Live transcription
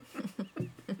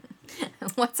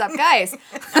What's up, guys?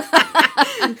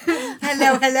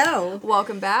 Hello.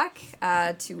 Welcome back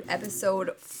to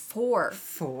episode 4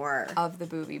 4 of the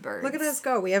Booby Birds. Look at us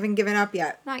go. We haven't given up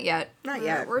yet. Not yet. Not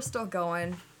yet. We're still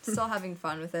going. Still having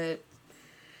fun with it.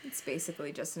 It's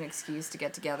basically just an excuse to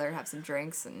get together, have some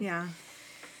drinks, and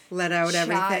let out chat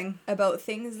everything about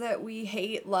things that we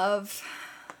hate, love.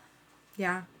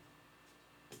 Yeah.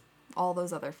 All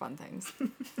those other fun things.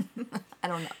 I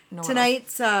don't know.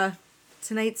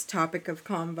 Tonight's topic of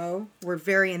combo, we're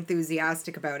very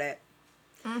enthusiastic about it.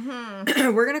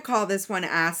 Mm-hmm. We're going to call this one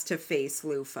To Face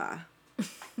Loofahs.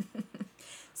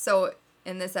 So,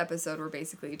 in this episode, we're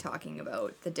basically talking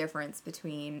about the difference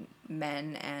between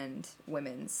men and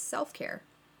women's self-care.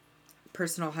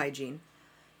 Personal hygiene.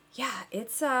 Yeah,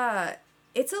 it's a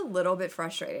little bit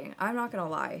frustrating. I'm not going to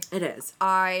lie. It is.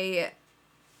 I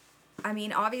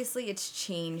mean, obviously it's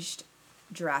changed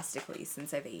drastically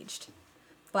since I've aged.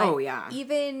 But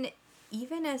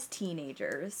even as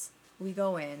teenagers, we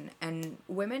go in and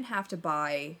women have to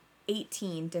buy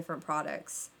 18 different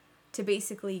products to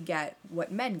basically get what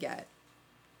men get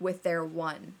with their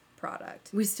one product.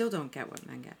 We still don't get what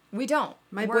men get. We don't.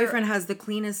 My boyfriend has the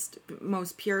cleanest,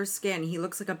 most pure skin. He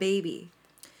looks like a baby.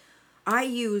 I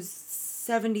use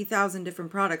 70,000 different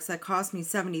products that cost me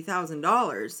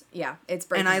 $70,000. Yeah, it's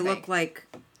breaking the bank. And I look like...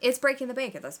 It's breaking the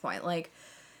bank at this point. Like...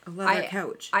 a leather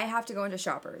couch. I have to go into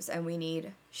Shoppers and we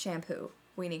need shampoo.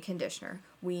 We need conditioner.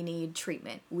 We need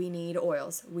treatment. We need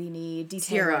oils. We need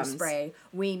detangler spray.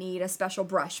 We need a special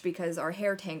brush because our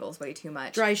hair tangles way too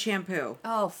much. Dry shampoo.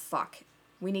 Oh, fuck.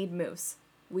 We need mousse.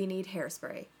 We need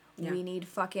hairspray. Yeah. We need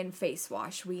fucking face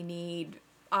wash. We need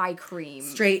eye cream.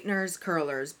 Straighteners,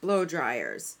 curlers, blow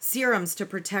dryers. Serums to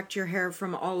protect your hair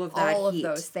from all of that heat. All of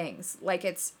those things. Like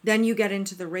it's... Then you get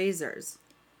into the razors.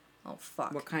 Oh,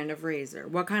 fuck. What kind of razor?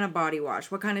 What kind of body wash?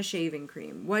 What kind of shaving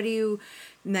cream? And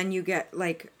then you get,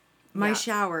 like, my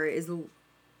shower is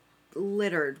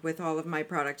littered with all of my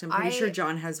product. I'm pretty sure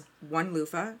John has one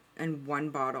loofah and one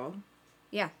bottle.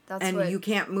 Yeah, And you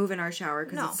can't move in our shower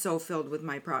because it's so filled with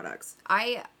my products.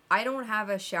 I don't have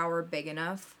a shower big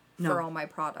enough for all my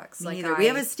products. Me neither. We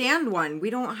have a stand one. We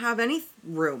don't have any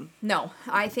room. No,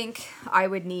 I think I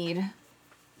would need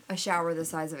a shower the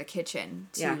size of a kitchen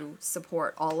to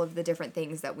support all of the different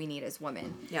things that we need as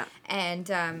women. Yeah.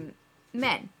 And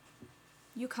men,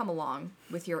 you come along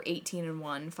with your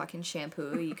 18-in-1 fucking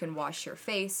shampoo. You can wash your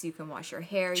face. You can wash your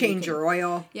hair. Change your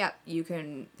oil. Yep. You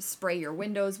can spray your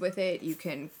windows with it. You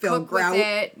can Fill cook with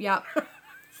it. Yep.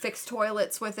 Fix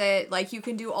toilets with it. Like, you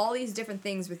can do all these different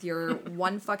things with your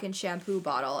one fucking shampoo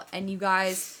bottle. And you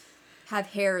guys have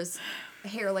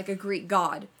hair like a Greek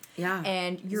god. Yeah.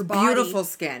 And your body... beautiful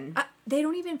skin. They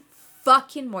don't even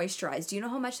fucking moisturize. Do you know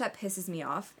how much that pisses me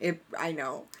off? I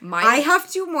know. I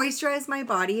have to moisturize my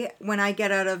body when I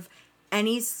get out of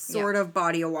any sort of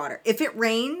body of water. If it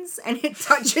rains and it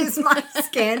touches my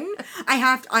skin,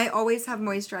 I always have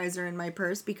moisturizer in my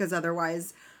purse because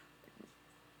otherwise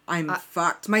I'm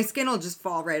fucked. My skin will just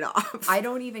fall right off. I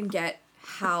don't even get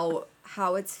how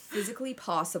it's physically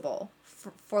possible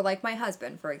for like my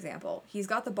husband, for example. He's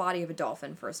got the body of a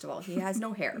dolphin, first of all. He has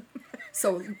no hair.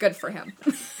 So good for him.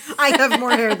 I have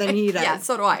more hair than he does. Yeah,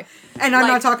 so do I. And I'm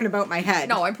not talking about my head.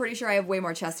 No, I'm pretty sure I have way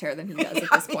more chest hair than he does at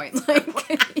this point.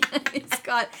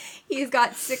 Like, he's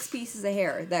got 6 pieces of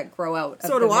hair that grow out of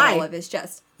the middle of his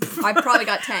chest. I've probably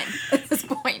got 10 at this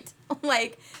point.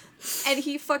 Like, and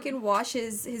he fucking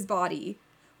washes his body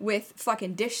with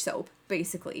fucking dish soap,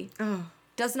 basically. Oh.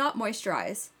 Does not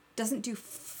moisturize. Doesn't do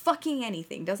fucking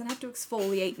anything. Doesn't have to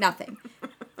exfoliate. Nothing.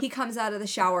 He comes out of the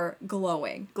shower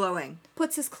glowing.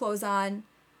 Puts his clothes on.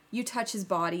 You touch his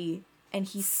body. And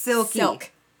he's silky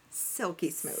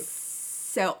smooth.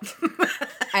 Silk.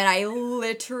 And I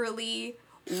literally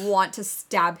want to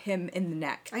stab him in the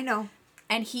neck. I know.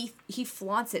 And he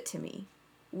flaunts it to me,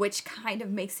 which kind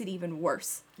of makes it even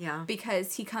worse. Yeah.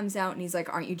 Because he comes out and he's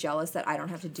like, aren't you jealous that I don't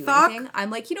have to do anything? I'm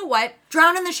like, you know what?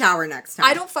 Drown in the shower next time.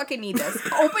 I don't fucking need this.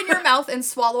 Open your mouth and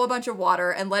swallow a bunch of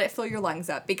water and let it fill your lungs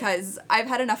up because I've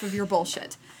had enough of your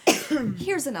bullshit.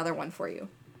 Here's another one for you.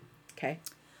 Okay.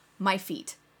 My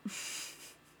feet.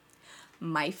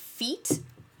 My feet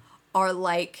are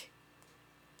like...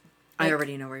 I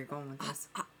already know where you're going with this.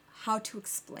 How to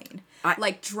explain?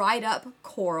 Like dried up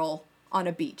coral on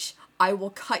a beach. I will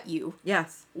cut you.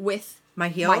 Yes. With my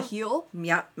heel.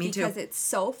 Yeah, me too. Because it's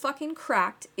so fucking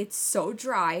cracked. It's so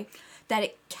dry that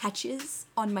it catches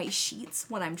on my sheets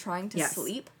when I'm trying to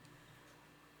sleep.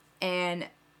 And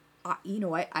you know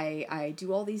what? I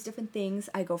do all these different things.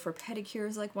 I go for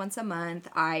pedicures like once a month.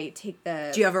 I take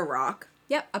the... Do you have a rock?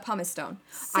 Yep, a pumice stone.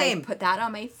 Same. I put that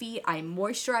on my feet. I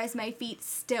moisturize my feet.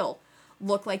 Still,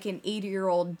 look like an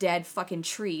 80-year-old dead fucking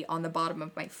tree on the bottom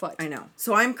of my foot. I know.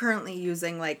 So I'm currently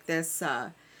using like this,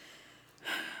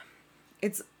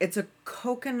 it's a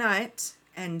coconut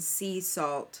and sea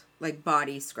salt like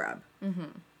body scrub.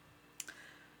 Mm-hmm.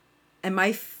 And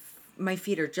my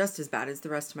feet are just as bad as the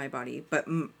rest of my body, but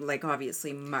like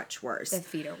obviously much worse. The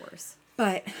feet are worse.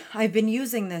 But I've been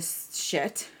using this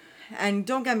shit, and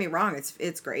don't get me wrong,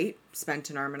 it's great. Spent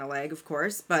an arm and a leg, of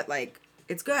course, but like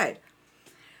it's good.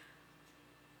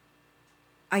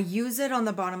 I use it on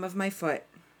the bottom of my foot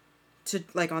to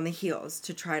like on the heels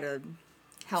to try to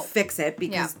help fix it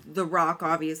because the rock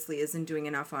obviously isn't doing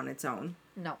enough on its own.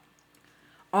 No.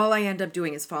 All I end up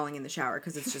doing is falling in the shower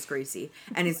because it's just greasy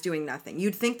and it's doing nothing.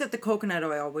 You'd think that the coconut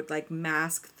oil would like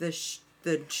mask the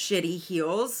shitty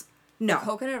heels. No. The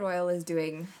coconut oil is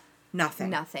doing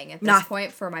nothing at this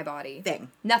point for my body.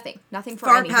 Nothing for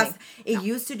far anything. Past, it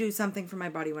used to do something for my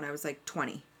body when I was like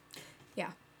 20.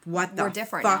 Yeah. What the We're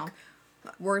different fuck? now.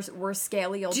 We're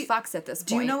scaly old fucks at this point.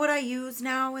 Do you know what I use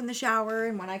now in the shower?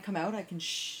 And when I come out, I can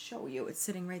show you. It's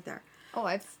sitting right there. Oh,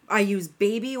 I use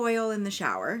baby oil in the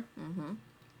shower. Mm-hmm.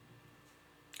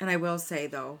 And I will say,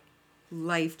 though,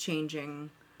 life-changing.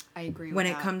 I agree with when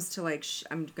that. It comes to, like,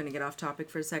 I'm going to get off topic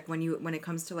for a sec. When it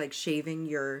comes to, like, shaving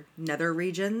your nether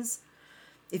regions,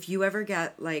 if you ever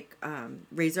get, like,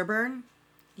 razor burn,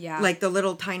 like the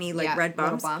little tiny, like, red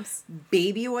bumps,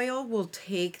 baby oil will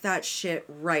take that shit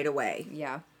right away.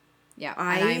 Yeah. Yeah.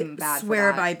 I'm bad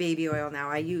swear by baby oil now.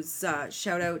 I use,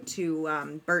 shout out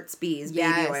to Burt's Bees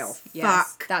baby oil.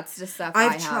 Yes. Fuck. That's the stuff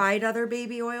I've tried other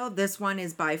baby oil. This one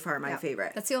is by far my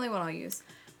favorite. That's the only one I'll use.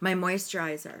 My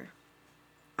moisturizer.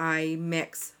 I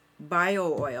mix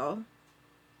bio oil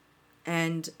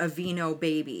and Aveeno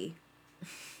Baby.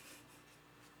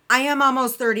 I am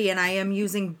almost 30 and I am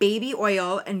using baby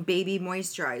oil and baby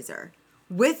moisturizer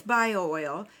with bio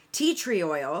oil, tea tree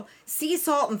oil, sea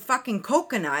salt and fucking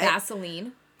coconut.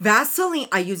 Vaseline.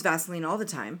 I use Vaseline all the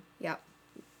time. Yep.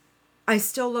 I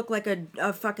still look like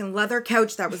a fucking leather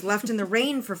couch that was left in the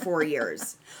rain for 4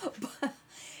 years.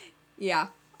 Yeah.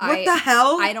 What the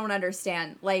hell? I don't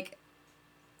understand. Like,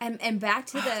 and back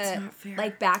to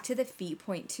back to the feet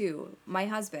point too. My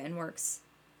husband works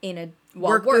in a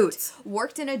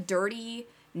worked in a dirty,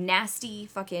 nasty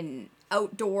fucking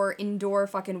indoor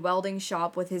fucking welding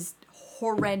shop with his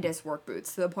horrendous work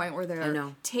boots to the point where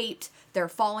they're taped, they're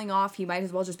falling off. He might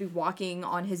as well just be walking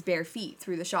on his bare feet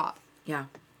through the shop. Yeah.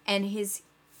 And his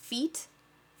feet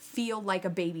feel like a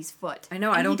baby's foot. I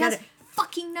know, I don't get it.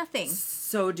 Fucking nothing.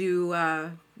 So do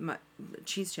my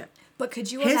Cheese Chip. But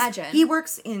could you imagine? He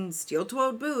works in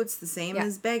steel-toed boots, the same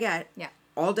as Baguette. Yeah.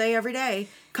 All day, every day.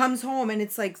 Comes home and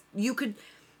it's like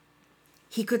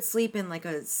he could sleep in like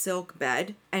a silk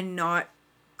bed and not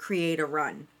create a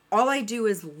run. All I do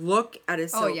is look at a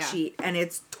silk sheet and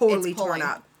it's totally torn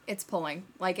up. It's pulling.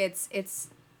 Like it's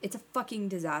a fucking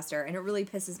disaster and it really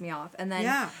pisses me off. And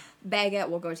then Baguette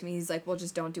will go to me. He's like, well,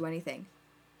 just don't do anything.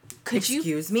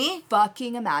 Excuse me?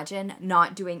 Fucking imagine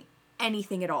not doing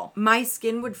anything at all? My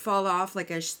skin would fall off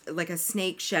like a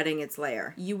snake shedding its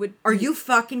lair. You would. Are you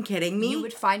fucking kidding me? You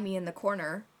would find me in the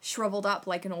corner, shriveled up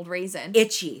like an old raisin.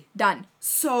 Itchy. Done.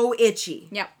 So itchy.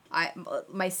 Yep.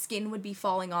 My skin would be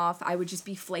falling off. I would just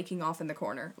be flaking off in the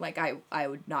corner. Like I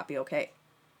would not be okay.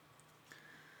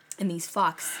 And these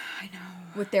fucks. I know.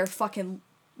 With their fucking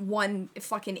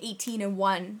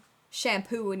 18-in-1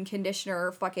 shampoo and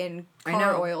conditioner, fucking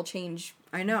car oil change.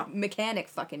 I know. Mechanic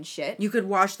fucking shit. You could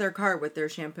wash their car with their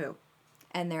shampoo.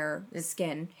 And their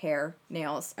skin, hair,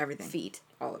 nails, everything. Feet.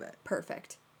 All of it.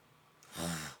 Perfect.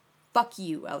 Fuck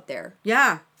you out there.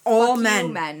 Yeah. All Fuck men.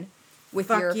 You men. With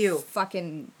your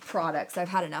fucking products. I've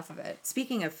had enough of it.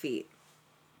 Speaking of feet.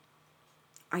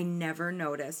 I never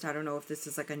noticed. I don't know if this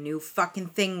is like a new fucking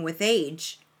thing with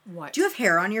age. What? Do you have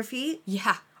hair on your feet?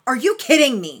 Yeah. Are you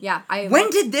kidding me? Yeah. When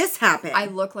did this happen? I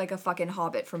look like a fucking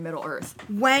hobbit from Middle Earth.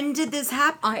 When did this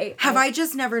happen? Have I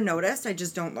just never noticed? I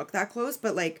just don't look that close.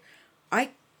 But like,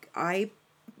 I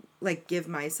like give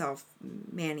myself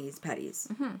manis petties,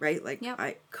 right? Like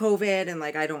COVID and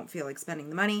like I don't feel like spending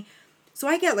the money. So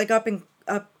I get like up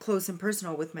close and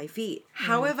personal with my feet.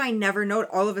 How have I never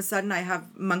noticed? All of a sudden I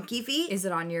have monkey feet. Is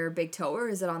it on your big toe or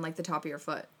is it on like the top of your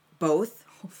foot? Both.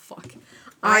 Oh fuck.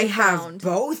 I have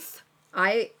both.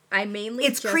 I mainly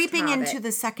it's creeping into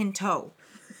the second toe.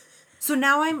 So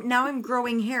now I'm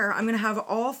growing hair. I'm gonna have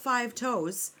all 5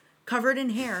 toes covered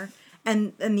in hair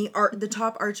and the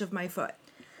top arch of my foot.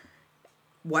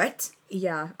 What?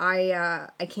 Yeah,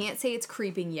 I can't say it's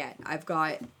creeping yet. I've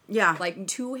got like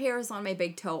 2 hairs on my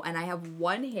big toe and I have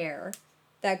 1 hair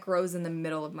that grows in the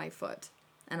middle of my foot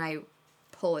and I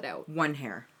pull it out. 1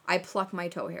 hair. I pluck my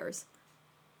toe hairs.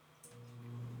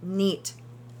 Neat.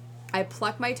 I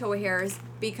pluck my toe hairs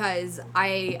because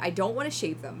I don't want to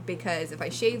shave them, because if I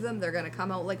shave them, they're going to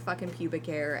come out like fucking pubic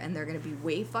hair and they're going to be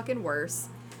way fucking worse.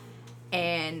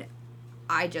 And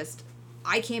I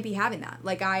can't be having that.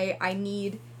 Like, I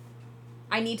need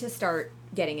to start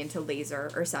getting into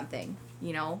laser or something,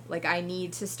 you know? Like, I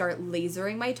need to start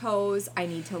lasering my toes, I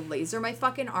need to laser my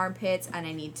fucking armpits, and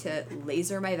I need to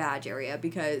laser my vag area,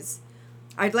 because...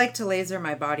 I'd like to laser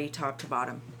my body top to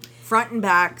bottom. Front and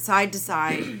back, side to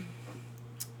side,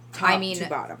 top to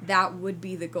bottom. That would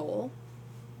be the goal.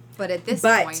 But at this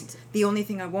point... the only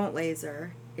thing I won't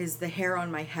laser is the hair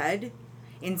on my head.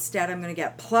 Instead, I'm going to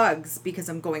get plugs because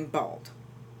I'm going bald.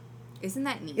 Isn't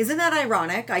that neat? Isn't that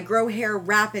ironic? I grow hair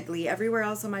rapidly everywhere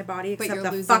else on my body except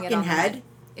the fucking head.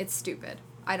 It's stupid.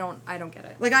 I don't get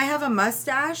it. Like, I have a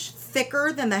mustache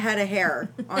thicker than the head of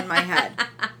hair on my head.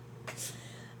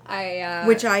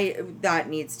 That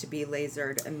needs to be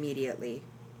lasered immediately.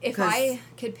 If I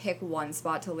could pick one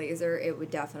spot to laser, it would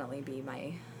definitely be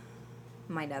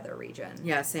my nether region.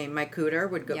 Yeah, same. My cooter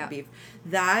would go be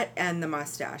that, and the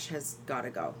mustache has got to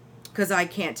go, because I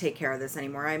can't take care of this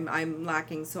anymore. I'm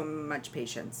lacking so much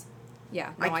patience.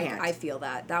 Yeah, no, I can't. I feel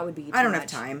that. That would be too I don't much.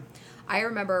 have time. I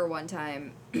remember one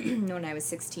time when I was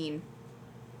 16,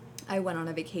 I went on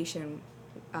a vacation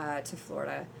to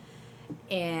Florida,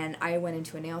 and I went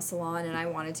into a nail salon, and I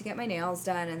wanted to get my nails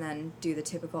done and then do the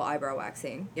typical eyebrow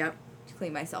waxing. Yep. To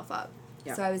clean myself up.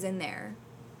 Yep. So I was in there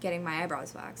getting my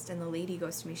eyebrows waxed, and the lady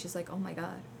goes to me, she's like, "Oh my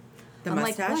God." The I'm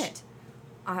mustache? like,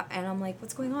 "What?" And I'm like,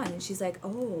 "What's going on?" And she's like,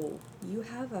 "Oh, you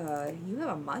have a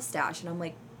mustache." And I'm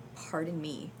like, "Pardon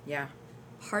me." Yeah.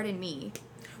 Pardon me.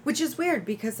 Which is weird,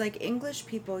 because, like, English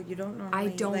people, you don't normally... I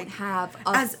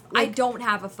don't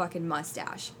have a fucking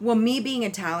mustache. Well, me being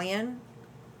Italian,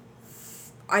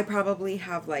 I probably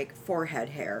have, like, forehead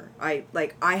hair. I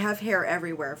have hair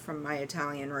everywhere from my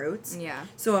Italian roots. Yeah.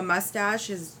 So a mustache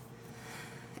is...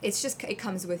 It's just, it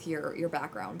comes with your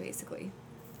background, basically.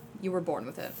 You were born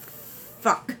with it.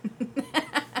 Fuck.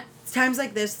 It's times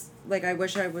like this, like, I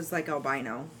wish I was, like,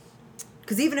 albino.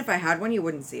 Because even if I had one, you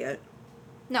wouldn't see it.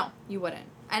 No, you wouldn't.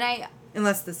 And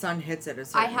unless the sun hits it a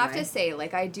certain way. I have to say,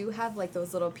 like, I do have, like,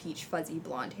 those little peach fuzzy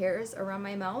blonde hairs around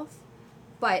my mouth.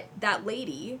 But that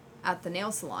lady at the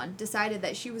nail salon decided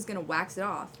that she was going to wax it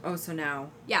off. Oh, so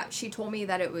now. Yeah, she told me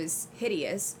that it was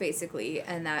hideous, basically,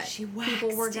 and that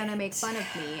people were going to make fun of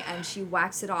me, and she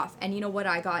waxed it off. And you know what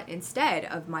I got instead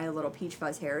of my little peach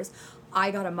fuzz hairs?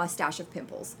 I got a mustache of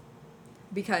pimples.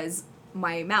 Because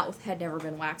my mouth had never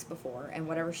been waxed before, and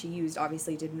whatever she used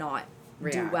obviously did not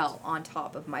do well on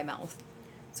top of my mouth.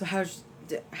 So how's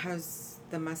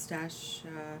the mustache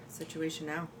situation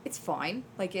now? It's fine.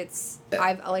 Like,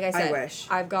 I wish.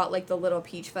 I've got, like, the little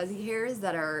peach fuzzy hairs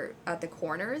that are at the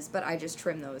corners, but I just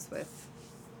trim those with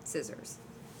scissors.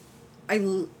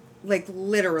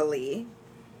 Literally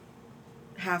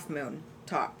half moon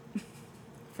top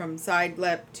from side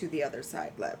lip to the other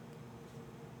side lip.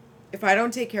 If I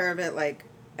don't take care of it, like,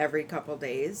 every couple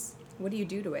days... What do you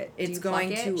do to it? It's do you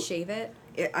going pluck it, shave it?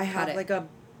 I have, like, a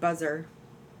buzzer.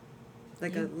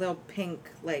 Like a little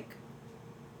pink, like...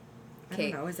 I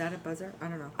don't know. Is that a buzzer? I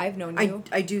don't know. I've known you.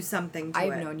 I do something to it.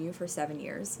 I've known you for 7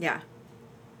 years. Yeah.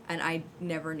 And I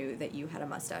never knew that you had a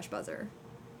mustache buzzer.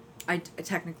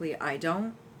 Technically, I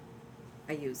don't.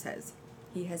 I use his.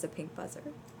 He has a pink buzzer.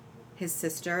 His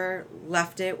sister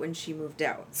left it when she moved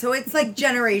out. So it's like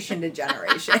generation to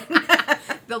generation.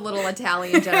 The little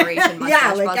Italian generation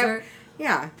mustache buzzer.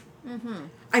 Yeah. Mm-hmm.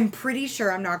 I'm pretty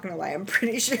sure, I'm not going to lie, I'm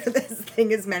pretty sure this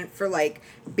thing is meant for, like,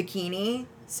 bikini.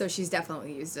 So she's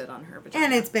definitely used it on her vagina.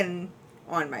 And it's been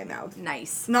on my mouth.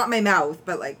 Nice. Not my mouth,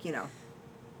 but, like, you know.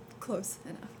 Close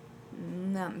enough.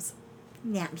 Nums.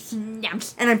 Nums.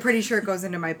 Nums. And I'm pretty sure it goes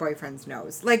into my boyfriend's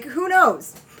nose. Like, who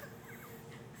knows?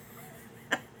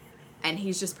 And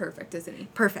he's just perfect, isn't he?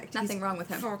 Perfect. Nothing wrong with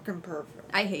him. Fucking perfect.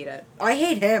 I hate it. I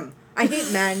hate him. I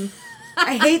hate men.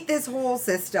 I hate this whole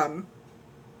system.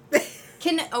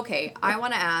 I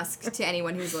want to ask to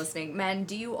anyone who's listening, men,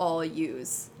 do you all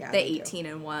use the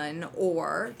 18-in-1,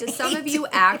 or do some of you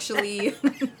actually...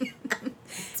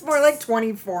 It's more like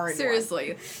 24-in-1.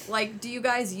 Seriously. Like, do you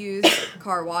guys use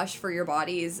car wash for your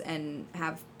bodies and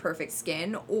have perfect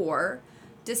skin, or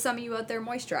do some of you out there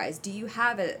moisturize? Do you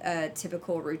have a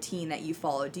typical routine that you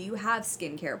follow? Do you have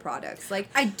skincare products? Like,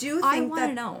 I do think I want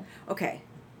to know. Okay.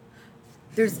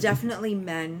 There's definitely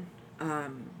men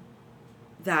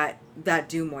that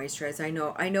do moisturize.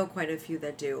 I know quite a few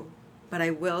that do. But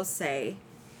I will say,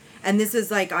 and this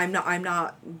is like, I'm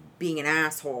not being an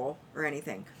asshole or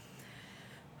anything.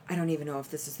 I don't even know if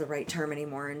this is the right term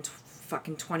anymore in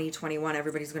fucking 2021.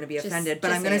 Everybody's going to be offended.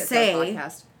 But I'm going to say,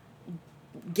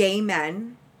 gay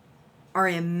men are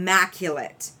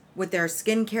immaculate with their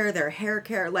skincare, their hair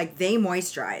care. Like, they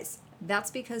moisturize.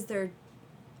 That's because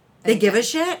they give a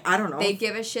shit? I don't know. They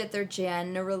give a shit. They're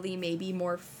generally maybe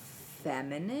more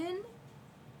feminine.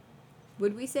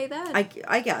 Would we say that?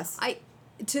 I guess.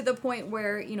 To the point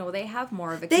where, you know, they have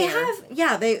more of a They care. have,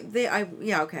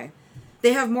 yeah, okay.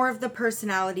 They have more of the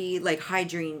personality, like,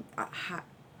 hygiene...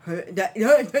 You'll get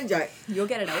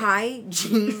it out.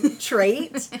 Hygiene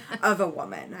trait of a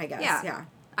woman, I guess. Yeah.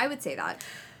 I would say that.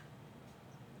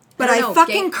 But I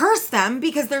fucking curse them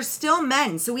because they're still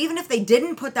men. So even if they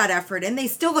didn't put that effort in, they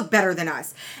still look better than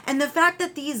us. And the fact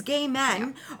that these gay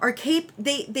men are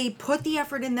they put the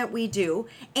effort in that we do,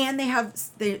 and they have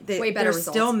way better results.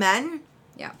 Still men.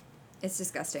 Yeah. It's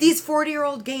disgusting. These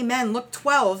 40-year-old gay men look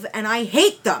 12, and I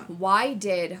hate them. Why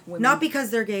did women... Not because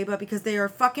they're gay, but because they are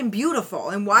fucking beautiful.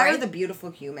 And why are the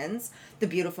beautiful humans, the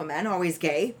beautiful men, always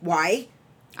gay? Why?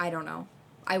 I don't know.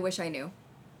 I wish I knew.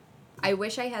 I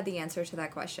wish I had the answer to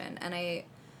that question.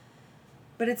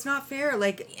 But it's not fair.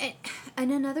 Like...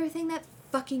 And another thing that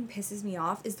fucking pisses me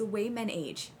off is the way men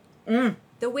age.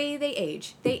 The way they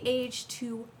age. They age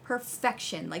to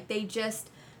perfection. Like, they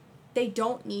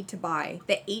don't need to buy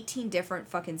the 18 different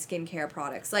fucking skincare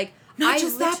products. Like, not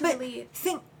just that, but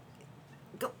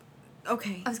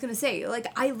okay. I was gonna say, like,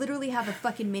 I literally have a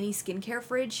fucking mini skincare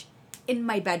fridge in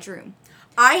my bedroom.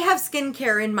 I have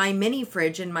skincare in my mini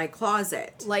fridge in my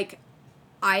closet. Like,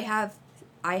 I have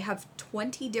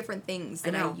 20 different things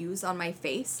that I use on my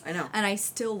face. I know. And I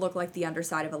still look like the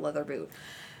underside of a leather boot.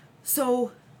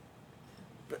 So,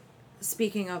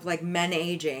 speaking of, like, men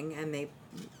aging, and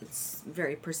it's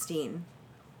very pristine.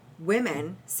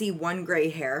 Women see one gray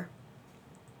hair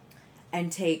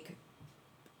and take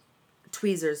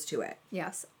tweezers to it.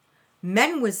 Yes.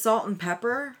 Men with salt and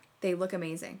pepper, they look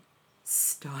amazing.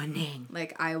 Stunning.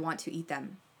 Like, I want to eat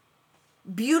them.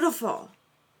 Beautiful.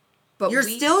 But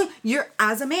you're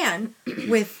as a man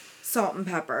with salt and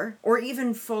pepper, or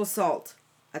even full salt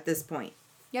at this point.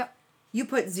 Yep. You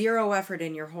put zero effort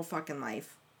in your whole fucking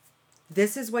life.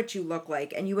 This is what you look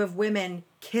like. And you have women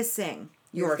kissing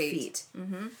your feet.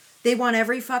 Mm-hmm. They want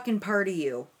every fucking part of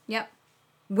you. Yep.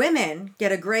 Women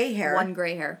get a gray hair. One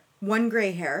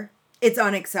gray hair. It's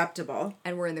unacceptable.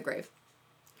 And we're in the grave.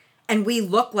 And we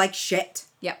look like shit.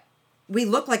 Yep. We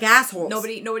look like assholes.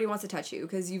 Nobody wants to touch you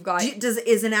because you've got...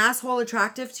 Is an asshole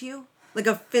attractive to you? Like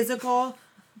a physical...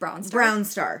 Brown star? Brown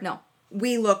star. No.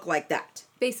 We look like that.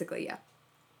 Basically, yeah.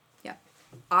 Yeah.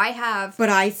 I have... But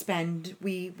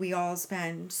we all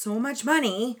spend so much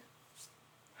money...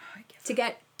 To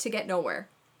get nowhere.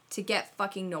 To get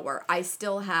fucking nowhere. I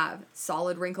still have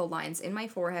solid wrinkle lines in my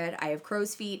forehead. I have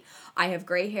crow's feet. I have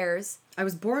gray hairs. I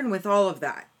was born with all of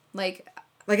that. Like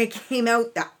I came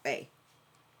out that way.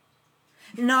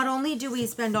 Not only do we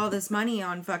spend all this money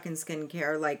on fucking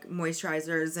skincare, like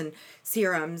moisturizers and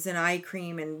serums and eye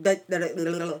cream and...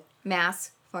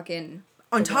 Masks. Fucking...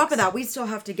 On top of that, we still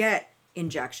have to get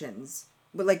injections.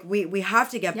 But, like, we have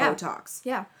to get Botox.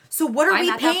 Yeah. So what are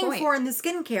we paying for in the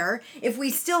skincare if we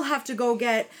still have to go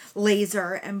get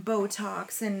laser and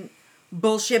Botox and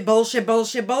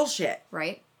bullshit?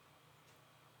 Right.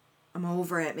 I'm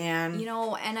over it, man. You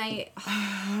know, and I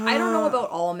don't know about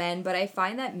all men, but I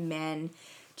find that men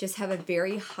just have a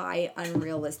very high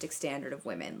unrealistic standard of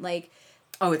women. Like,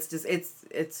 oh, it's just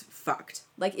it's fucked.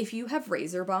 Like, if you have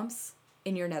razor bumps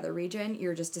in your nether region,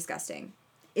 you're just disgusting.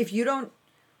 If you don't,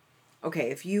 okay,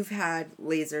 if you've had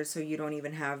lasers so you don't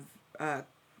even have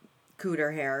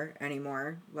cooter hair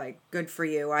anymore, like, good for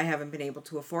you. I haven't been able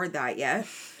to afford that yet.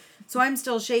 So I'm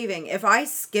still shaving. If I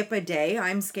skip a day,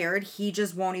 I'm scared he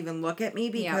just won't even look at me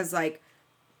because, like,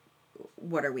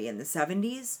 what are we, in the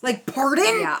 70s? Like,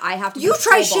 pardon? Yeah, I have to be You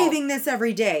try full shaving bald. This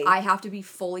every day. I have to be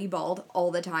fully bald all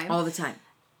the time. All the time.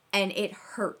 And it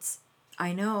hurts.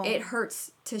 I know. It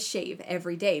hurts to shave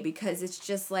every day because it's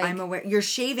just like... I'm aware. You're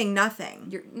shaving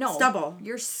nothing. Stubble.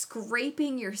 You're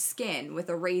scraping your skin with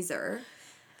a razor.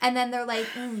 And then they're like,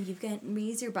 oh, you've got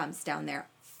razor bumps down there.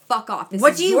 Fuck off. This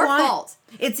is your fault.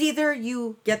 It's either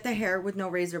you get the hair with no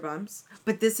razor bumps,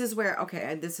 but this is where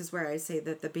I say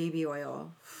that the baby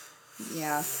oil.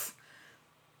 Yeah.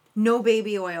 No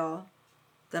baby oil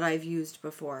that I've used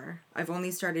before. I've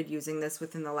only started using this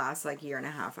within the last, like, year and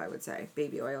a half, I would say.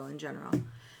 Baby oil in general.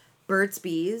 Burt's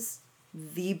Bees,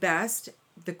 the best,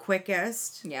 the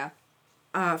quickest. Yeah.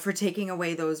 For taking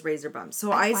away those razor bumps.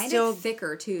 So I find it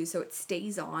thicker too, so it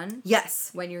stays on.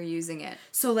 Yes. When you're using it.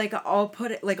 So, like,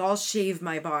 I'll shave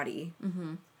my body.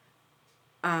 Mm-hmm.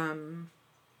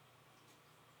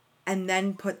 And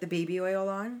then put the baby oil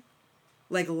on.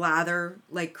 Like, lather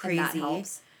like crazy. And that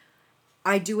helps.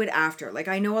 I do it after. Like,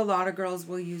 I know a lot of girls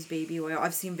will use baby oil.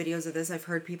 I've seen videos of this. I've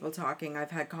heard people talking.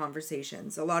 I've had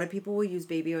conversations. A lot of people will use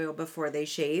baby oil before they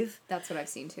shave. That's what I've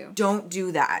seen too. Don't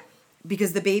do that.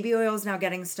 Because the baby oil is now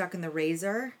getting stuck in the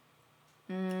razor.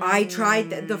 I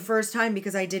tried the first time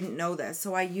because I didn't know this.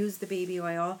 So I used the baby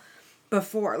oil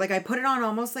before. Like, I put it on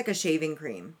almost like a shaving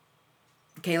cream.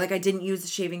 Okay? Like, I didn't use the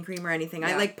shaving cream or anything.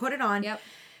 I, like, put it on. Yep.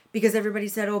 Because everybody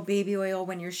said, oh, baby oil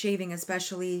when you're shaving,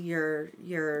 especially your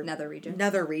nether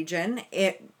region,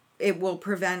 it will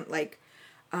prevent like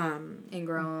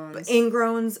ingrowns,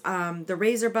 the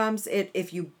razor bumps.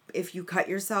 If you cut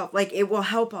yourself, like it will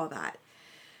help all that.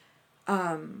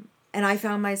 And I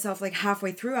found myself like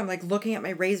halfway through, I'm like looking at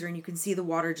my razor and you can see the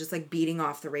water just like beating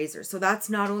off the razor. So that's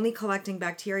not only collecting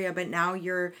bacteria, but now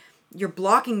you're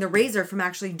blocking the razor from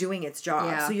actually doing its job.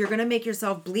 Yeah. So you're gonna make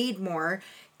yourself bleed more.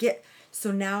 So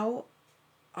now,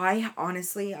 I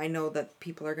know that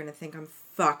people are going to think I'm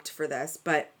fucked for this,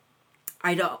 but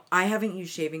I haven't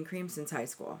used shaving cream since high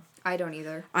school. I don't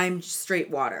either. I'm straight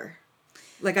water.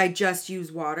 Like, I just use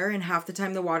water, and half the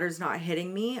time the water's not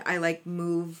hitting me. I, like,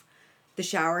 move the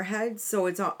shower head, so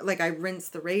it's all, like, I rinse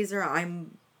the razor.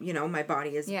 My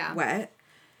body is wet.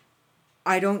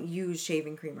 I don't use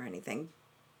shaving cream or anything.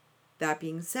 That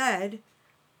being said,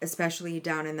 especially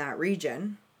down in that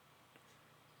region,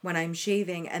 when I'm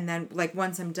shaving, and then, like,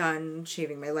 once I'm done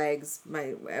shaving my legs,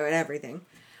 my everything,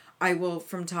 I will,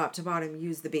 from top to bottom,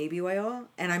 use the baby oil.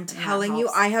 And I'm telling you,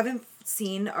 I haven't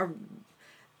seen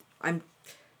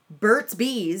Burt's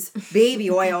Bees baby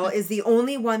oil is the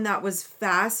only one that was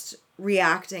fast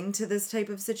reacting to this type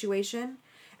of situation.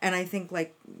 And I think,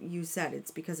 like you said,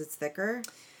 it's because it's thicker.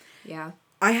 Yeah.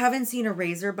 I haven't seen a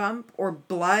razor bump or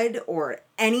blood or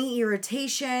any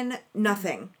irritation,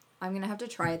 nothing. I'm going to have to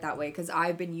try it that way because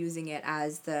I've been using it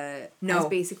as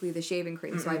basically the shaving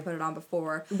cream. So I put it on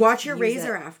before. Watch your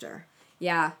razor after.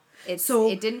 Yeah. It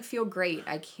didn't feel great.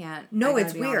 I can't. No,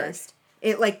 it's weird. Honest.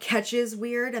 It like catches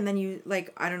weird and then you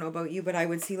like, I don't know about you, but I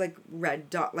would see like red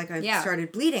dot, like I've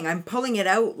started bleeding. I'm pulling it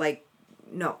out like,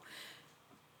 no.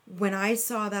 When I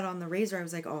saw that on the razor, I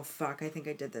was like, oh fuck, I think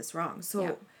I did this wrong.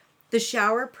 So the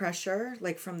shower pressure,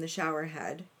 like from the shower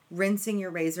head, rinsing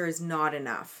your razor is not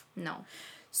enough. No.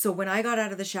 So when I got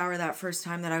out of the shower that first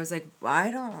time that I was like,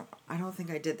 I don't think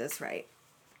I did this right.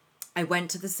 I went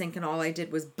to the sink and all I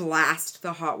did was blast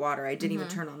the hot water. I didn't even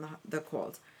turn on the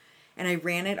cold. And I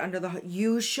ran it under the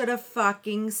you should have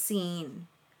fucking seen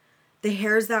the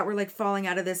hairs that were like falling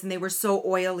out of this and they were so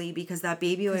oily because that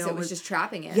baby oil was just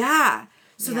trapping it. Yeah.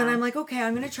 So then I'm like, okay,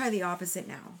 I'm going to try the opposite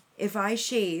now. If I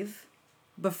shave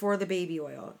before the baby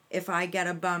oil, if I get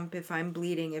a bump, if I'm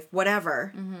bleeding, if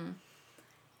whatever,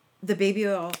 the baby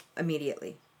oil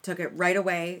immediately took it right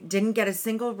away. Didn't get a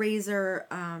single razor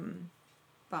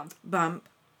bump,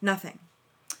 nothing.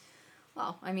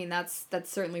 Well, I mean that's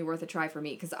certainly worth a try for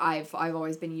me because I've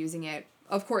always been using it,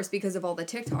 of course, because of all the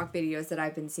TikTok videos that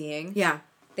I've been seeing. Yeah,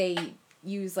 they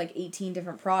use like 18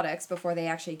 different products before they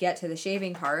actually get to the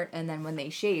shaving part, and then when they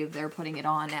shave, they're putting it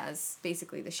on as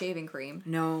basically the shaving cream.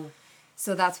 No.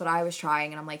 So that's what I was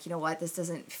trying, and I'm like, you know what, this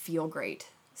doesn't feel great.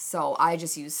 So I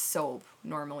just use soap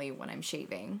normally when I'm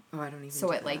shaving. Oh, I don't even.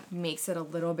 So it like makes it a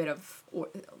little bit of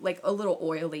like a little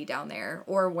oily down there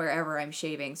or wherever I'm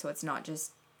shaving, so it's not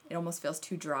just. It almost feels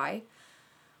too dry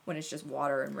when it's just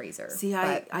water and razor. See,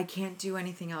 I can't do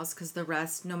anything else because the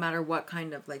rest, no matter what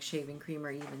kind of like shaving cream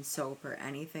or even soap or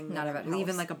anything, none of it helps.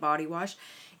 Even like a body wash,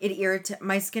 it irritates.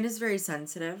 My skin is very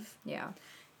sensitive. Yeah.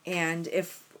 And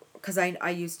because I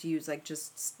used to use like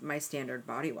just my standard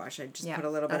body wash. I just put a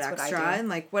little bit extra and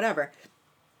like whatever.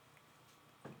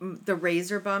 The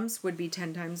razor bumps would be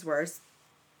 10 times worse.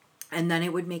 And then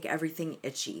it would make everything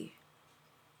itchy.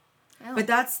 Oh. But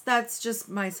that's just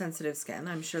my sensitive skin.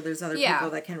 I'm sure there's other people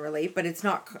that can relate, but it's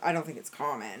not, I don't think it's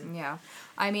common. Yeah.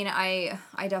 I mean, I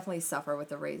definitely suffer with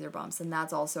the razor bumps, and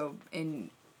that's also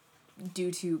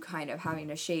due to kind of having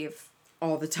to shave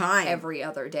all the time. Every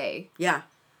other day. Yeah.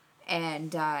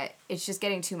 And it's just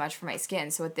getting too much for my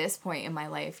skin. So at this point in my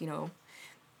life, you know,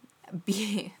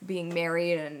 being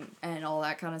married and all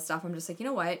that kind of stuff, I'm just like, you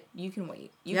know what? You can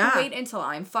wait. You can wait until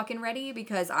I'm fucking ready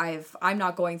because I'm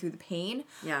not going through the pain.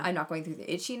 Yeah. I'm not going through the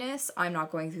itchiness. I'm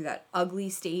not going through that ugly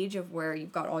stage of where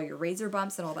you've got all your razor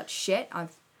bumps and all that shit.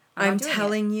 I'm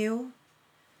telling you,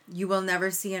 you will never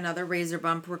see another razor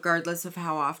bump regardless of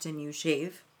how often you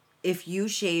shave. If you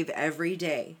shave every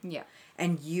day. Yeah.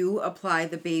 And you apply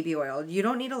the baby oil, you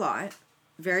don't need a lot.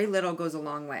 Very little goes a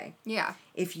long way. Yeah.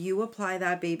 If you apply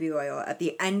that baby oil at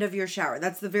the end of your shower,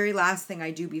 that's the very last thing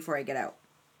I do before I get out.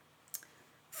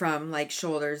 From like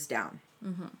shoulders down.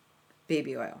 Mm-hmm.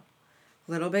 Baby oil.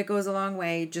 Little bit goes a long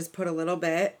way. Just put a little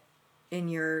bit in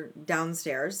your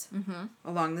downstairs,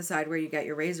 along the side where you get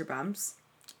your razor bumps.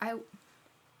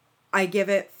 I give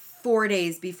it 4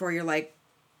 days before you're like,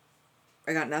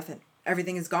 I got nothing.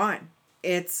 Everything is gone.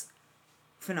 It's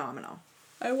phenomenal.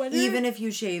 I wonder... Even if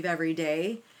you shave every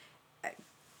day.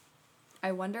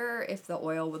 I wonder if the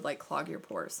oil would, like, clog your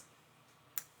pores.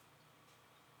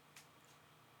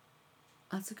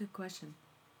 That's a good question.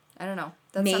 I don't know.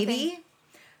 That's maybe. Something...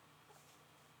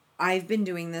 I've been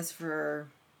doing this for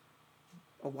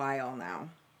a while now.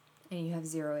 And you have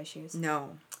zero issues?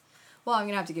 No. Well, I'm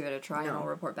going to have to give it a try and I'll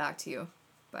report back to you.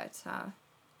 But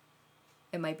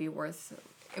it might be worth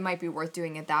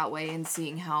doing it that way and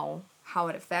seeing how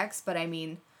it affects. But I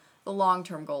mean, the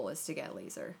long-term goal is to get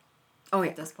laser. Oh,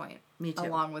 yeah. At this point. Me too.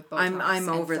 Along with Botox I'm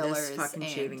over this fucking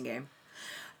shaving game.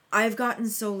 I've gotten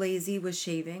so lazy with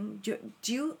shaving. Do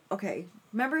you... Okay.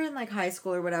 Remember in, like, high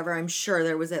school or whatever, I'm sure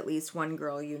there was at least one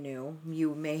girl you knew.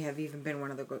 You may have even been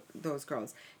one of those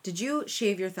girls. Did you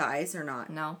shave your thighs or not?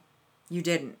 No. You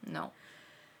didn't? No.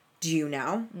 Do you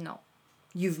now? No.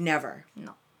 You've never?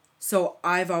 No. So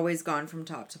I've always gone from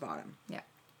top to bottom. Yeah.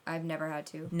 I've never had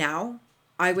to. Now,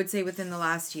 I would say within the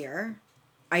last year,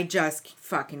 I just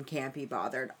fucking can't be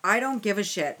bothered. I don't give a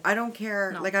shit. I don't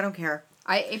care. No. Like, I don't care.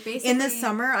 In the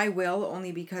summer, I will,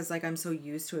 only because, like, I'm so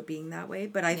used to it being that way.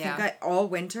 But I think all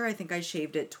winter, I think I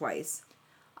shaved it twice.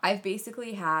 I've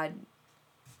basically had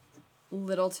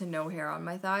little to no hair on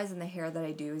my thighs, and the hair that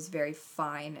I do is very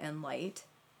fine and light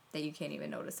that you can't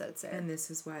even notice that it's there. And this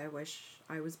is why I wish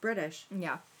I was British.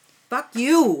 Yeah. Fuck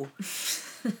you!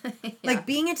 Yeah. Like,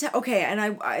 being okay, and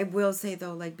I will say,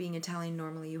 though, like, being Italian,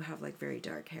 normally you have, like, very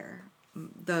dark hair.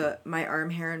 My arm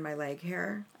hair and my leg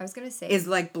hair, I was gonna say, is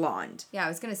like blonde. Yeah, I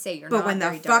was gonna say but when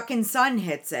the fucking sun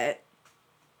hits it,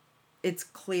 it's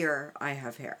clear I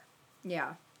have hair.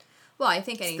 Yeah. Well, I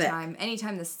think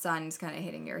anytime the sun's kind of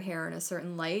hitting your hair in a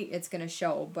certain light, it's gonna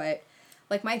show. But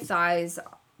like my thighs,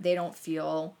 they don't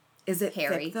feel. Is it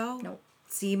hairy thick though? No.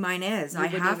 See, mine is. I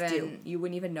have to. You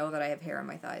wouldn't even know that I have hair on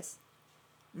my thighs.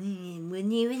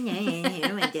 Wouldn't even know I have hair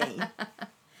on my thighs.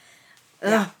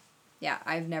 Yeah. Yeah,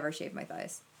 I've never shaved my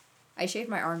thighs. I shaved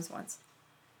my arms once.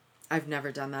 I've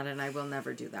never done that, and I will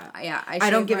never do that. Yeah,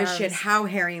 I don't give a shit how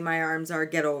hairy my arms are.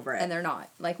 Get over it. And they're not.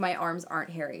 Like, my arms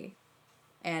aren't hairy.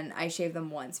 And I shaved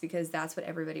them once because that's what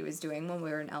everybody was doing when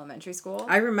we were in elementary school.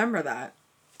 I remember that.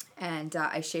 And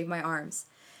I shaved my arms.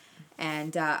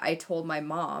 And I told my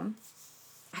mom...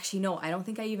 Actually, no, I don't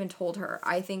think I even told her.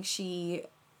 I think she,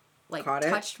 like,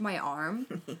 touched my arm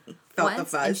Felt the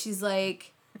fuzz. And she's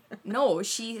like... No,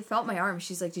 she felt my arm.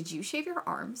 She's like, did you shave your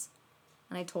arms?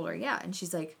 And I told her, yeah. And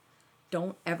she's like,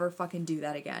 don't ever fucking do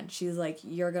that again. She's like,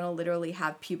 you're going to literally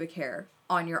have pubic hair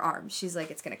on your arms. She's like,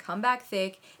 it's going to come back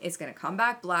thick, it's going to come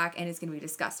back black, and it's going to be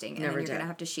disgusting. And then you're going to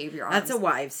have to shave your arms. That's a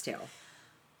wives' tale.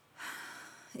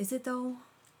 Is it, though?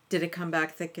 Did it come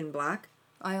back thick and black?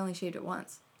 I only shaved it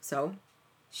once. So?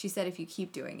 She said if you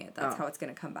keep doing it, that's how it's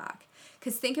going to come back.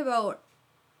 Because think about...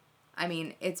 I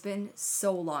mean, it's been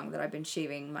so long that I've been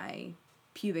shaving my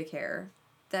pubic hair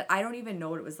that I don't even know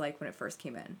what it was like when it first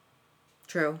came in.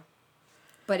 True.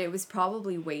 But it was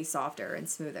probably way softer and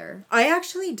smoother. I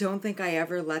actually don't think I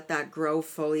ever let that grow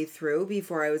fully through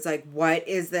before I was like, what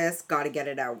is this? Gotta get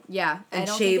it out. Yeah. And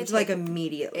shaved, like,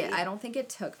 immediately. I don't think it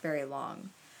took very long.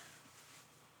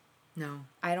 No.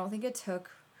 I don't think it took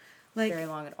very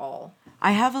long at all.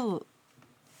 I have a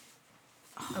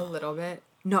little bit.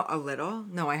 No, a little?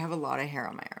 No, I have a lot of hair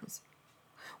on my arms.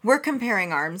 We're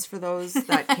comparing arms for those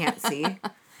that can't see.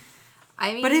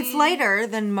 I mean... But it's lighter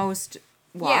than most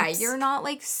wops. Yeah, you're not,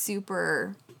 like,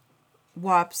 super...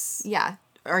 Wops... Yeah.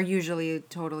 Are usually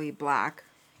totally black.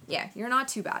 Yeah, you're not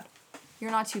too bad. You're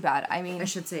not too bad. I mean... I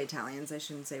should say Italians. I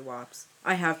shouldn't say wops.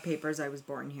 I have papers. I was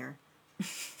born here.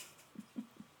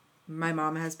 My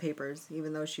mom has papers,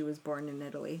 even though she was born in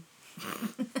Italy.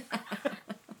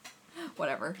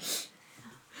 Whatever.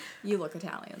 You look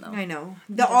Italian, though. I know.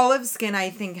 The olive skin, I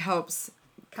think, helps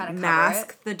kind of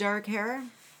mask the dark hair.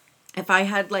 If I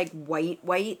had, like,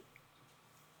 white...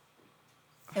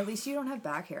 At least you don't have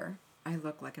back hair. I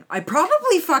look like I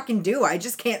probably fucking do. I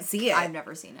just can't see it. I've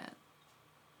never seen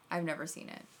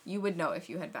it. You would know if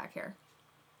you had back hair.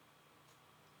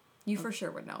 You for sure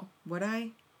would know. Would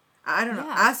I? I don't know.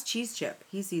 Ask Cheese Chip.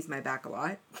 He sees my back a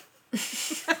lot.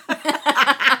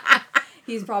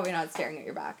 He's probably not staring at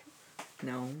your back.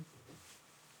 No.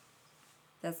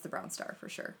 That's the brown star for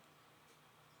sure.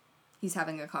 He's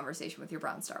having a conversation with your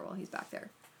brown star while he's back there.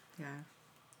 Yeah.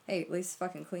 Hey, at least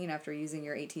fucking clean after using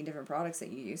your 18 different products that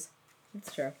you use.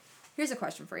 That's true. Here's a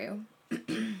question for you.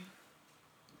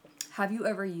 Have you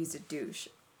ever used a douche?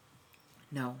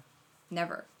 No.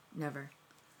 Never.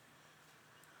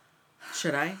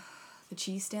 Should I? The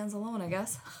cheese stands alone, I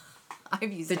guess.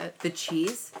 I've used it. The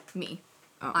cheese? Me.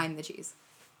 Oh. I'm the cheese.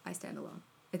 I stand alone.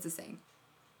 It's a saying.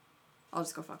 I'll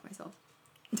just go fuck myself.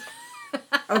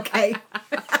 Okay.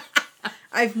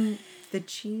 The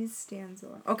cheese stands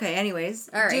alone. Okay, anyways.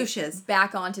 All right. Douches.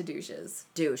 Back onto douches.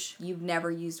 Douche. You've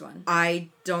never used one. I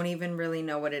don't even really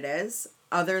know what it is,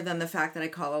 other than the fact that I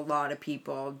call a lot of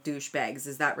people douchebags.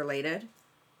 Is that related?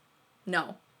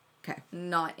 No. Okay.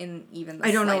 Not in even the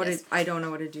I don't know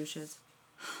what a douche is.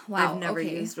 Wow. I've never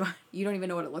used one. You don't even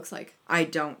know what it looks like. I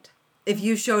don't. If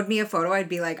you showed me a photo, I'd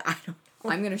be like, I don't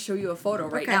know. I'm going to show you a photo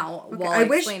right now while I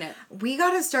explain it. We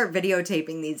got to start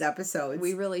videotaping these episodes.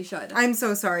 We really should. I'm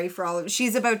so sorry for all of...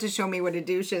 She's about to show me what a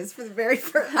douche is for the very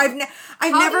first... I've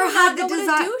never had the desire...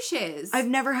 What a douche is? I've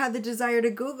never had the desire to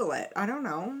Google it. I don't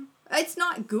know. It's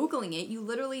not Googling it. You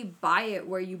literally buy it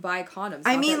where you buy condoms.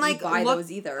 I mean, like, buy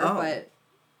those either, but...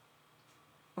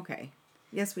 Okay.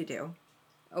 Yes, we do.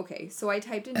 Okay, so I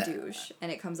typed in douche,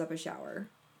 and it comes up a shower.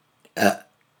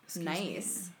 Nice.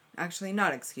 Me. Actually,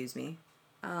 not excuse me.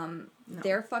 No.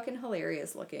 They're fucking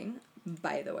hilarious looking,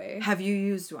 by the way. Have you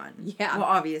used one? Yeah. Well,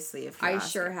 obviously, if you I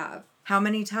sure have. How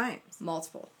many times?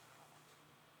 Multiple.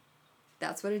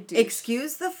 That's what a douche...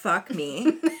 Excuse the fuck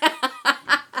me.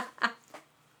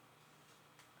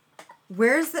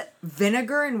 Where's the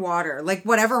vinegar and water? Like,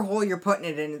 whatever hole you're putting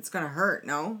it in, it's gonna hurt,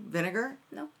 no? Vinegar?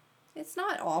 No. It's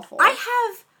not awful. I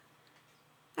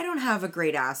don't have a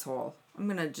great asshole. I'm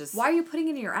gonna just... Why are you putting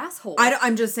it in your asshole?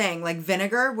 I'm just saying, like,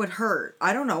 vinegar would hurt.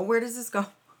 I don't know. Where does this go?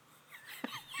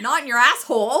 Not in your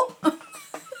asshole. But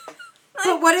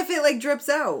what if it, like, drips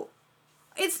out?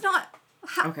 It's not...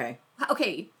 Okay.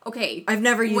 Okay. I've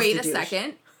never used Wait a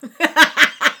second.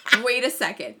 Wait a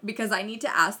second. Because I need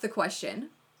to ask the question.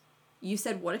 You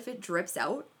said, what if it drips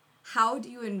out? How do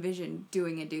you envision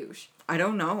doing a douche? I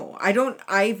don't know.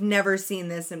 I've never seen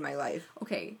this in my life.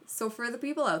 Okay, so for the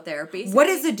people out there, basically... What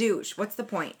is a douche? What's the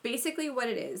point? Basically what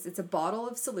it is, it's a bottle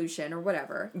of solution or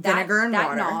whatever. Vinegar and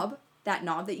water. That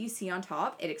knob that you see on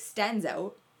top, it extends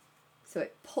out, so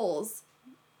it pulls,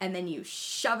 and then you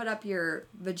shove it up your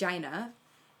vagina,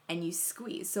 and you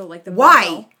squeeze. So like the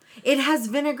bottle... Why? It has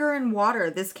vinegar and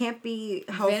water. This can't be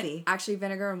healthy. Actually,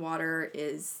 vinegar and water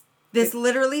is... This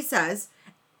literally says...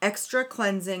 Extra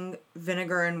cleansing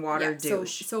vinegar and water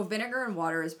douche. So vinegar and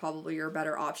water is probably your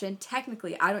better option.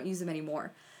 Technically, I don't use them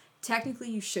anymore. Technically,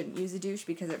 you shouldn't use a douche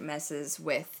because it messes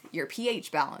with your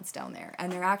pH balance down there.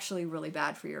 And they're actually really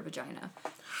bad for your vagina.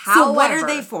 So what are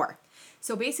they for?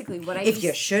 So basically what I If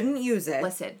you shouldn't use it.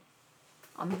 Listen.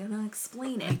 I'm going to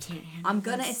explain it. I'm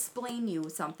going to explain you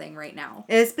something right now.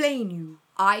 Explain you.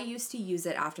 I used to use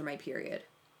it after my period.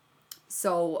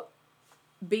 So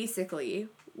basically...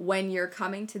 when you're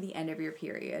coming to the end of your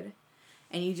period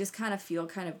and you just kind of feel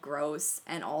kind of gross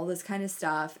and all this kind of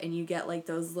stuff and you get like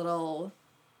the little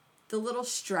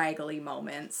straggly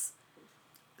moments.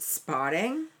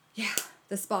 Spotting? Yeah,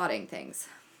 the spotting things.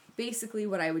 Basically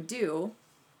what I would do,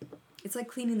 it's like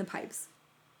cleaning the pipes.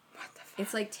 What the fuck?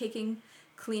 It's like taking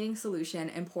cleaning solution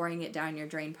and pouring it down your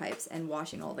drain pipes and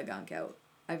washing all the gunk out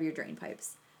of your drain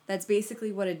pipes. That's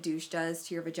basically what a douche does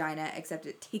to your vagina, except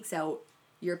it takes out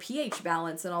your pH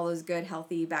balance and all those good,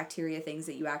 healthy bacteria things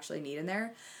that you actually need in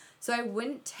there. So I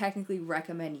wouldn't technically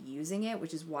recommend using it,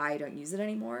 which is why I don't use it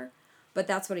anymore. But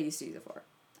that's what I used to use it for.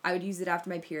 I would use it after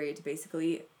my period to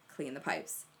basically clean the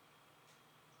pipes.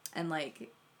 And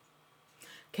like...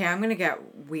 Okay, I'm going to get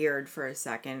weird for a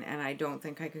second, and I don't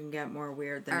think I can get more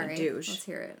weird than a douche. Let's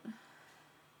hear it.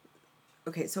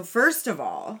 Okay, so first of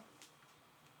all,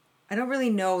 I don't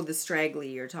really know the straggly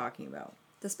you're talking about.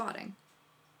 The spotting.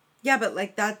 Yeah, but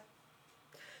like that...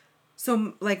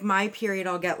 So, like, my period,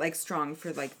 I'll get, like, strong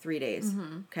for, like, 3 days,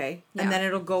 okay? Yeah. And then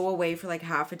it'll go away for, like,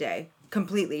 half a day.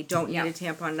 Completely. Don't need a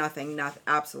tampon, nothing.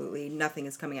 Absolutely nothing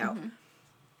is coming out.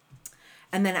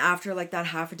 And then after, like, that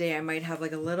half a day, I might have,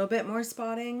 like, a little bit more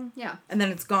spotting. Yeah. And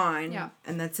then it's gone. Yeah.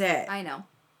 And that's it. I know.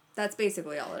 That's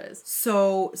basically all it is.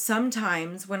 So,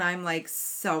 sometimes when I'm, like,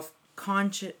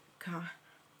 conscious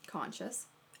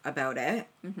about it...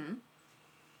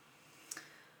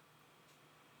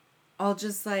 I'll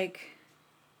just, like,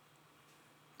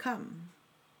 come.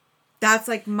 That's,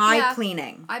 like, my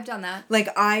cleaning. I've done that.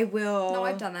 Like, I will... No,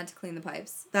 I've done that to clean the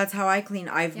pipes. That's how I clean.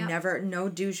 I've never... No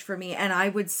douche for me. And I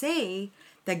would say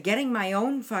that getting my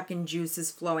own fucking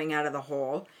juices flowing out of the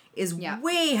hole is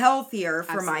way healthier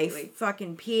for my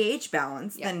fucking pH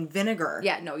balance than vinegar.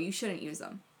 Yeah, no, you shouldn't use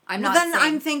them.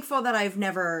 I'm thankful that I've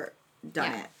never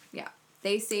done it. Yeah.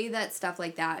 They say that stuff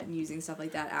like that and using stuff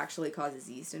like that actually causes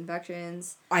yeast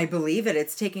infections. I believe it.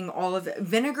 It's taking all of it.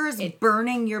 Vinegar is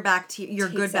burning your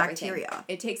good bacteria.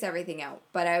 It takes everything out.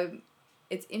 But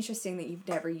it's interesting that you've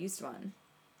never used one.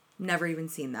 Never even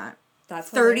seen that. That's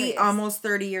 30, hilarious. almost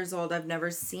 30 years old. I've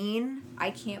never seen.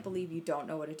 I can't believe you don't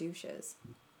know what a douche is.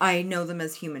 I know them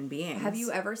as human beings. Have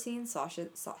you ever seen sausage?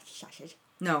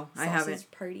 No, I haven't.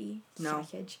 Sausage Party? No.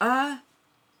 Sausage?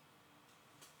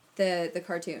 The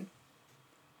cartoon.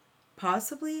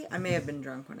 Possibly. I may have been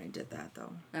drunk when I did that,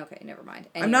 though. Okay, never mind.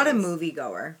 Anyways, I'm not a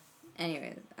moviegoer.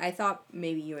 Anyways, I thought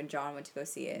maybe you and John went to go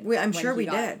see it. I'm sure we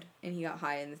did. And he got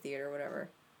high in the theater or whatever.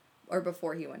 Or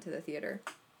before he went to the theater.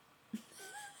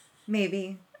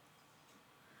 Maybe.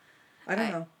 I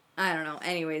don't know. I don't know.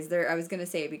 Anyways, I was going to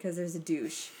say, because there's a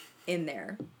douche in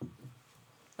there.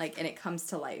 Like, and it comes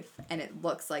to life. And it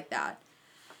looks like that.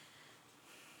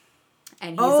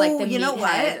 And he's like the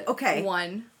meathead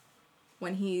one.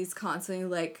 When he's constantly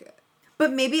like...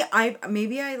 But maybe I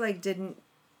like didn't...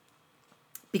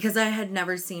 Because I had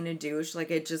never seen a douche. Like,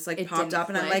 it just like popped up.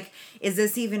 And I'm like, is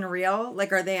this even real?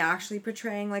 Like, are they actually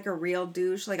portraying like a real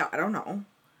douche? Like, I don't know.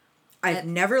 I've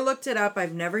never looked it up.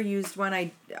 I've never used one.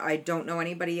 I don't know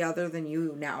anybody other than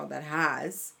you now that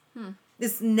has.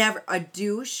 A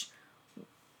douche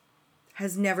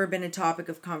has never been a topic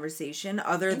of conversation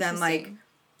other than like,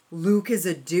 Luke is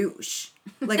a douche.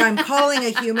 Like, I'm calling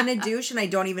a human a douche and I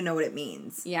don't even know what it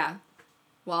means. Yeah.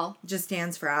 Well. It just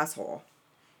stands for asshole.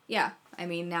 Yeah. I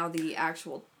mean, now the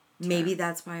actual term. Maybe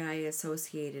that's why I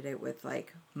associated it with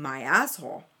like, my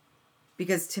asshole.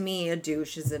 Because to me, a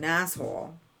douche is an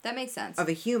asshole. That makes sense. Of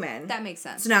a human. That makes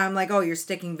sense. So now I'm like, oh, you're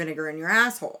sticking vinegar in your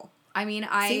asshole. I mean,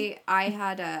 I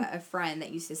had a friend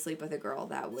that used to sleep with a girl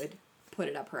that would put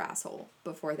it up her asshole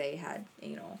before they had,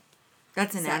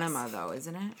 That's an enema, though,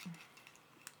 isn't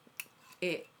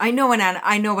it? I know what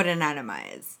an enema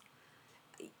is.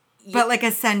 Yeah. But, like,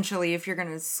 essentially, if you're going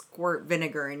to squirt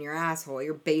vinegar in your asshole,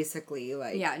 you're basically,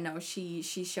 like... Yeah, no, she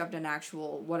shoved an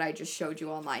actual... What I just showed you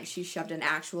online. She shoved an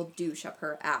actual douche up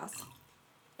her ass.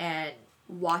 And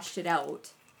washed it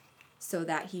out so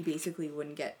that he basically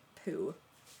wouldn't get poo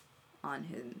on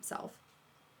himself.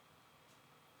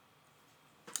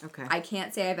 Okay. I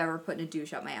can't say I've ever put in a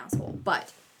douche up my asshole,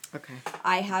 but... Okay.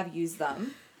 I have used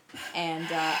them, and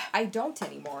I don't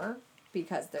anymore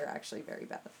because they're actually very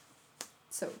bad.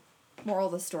 So, moral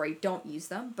of the story, don't use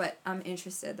them, but I'm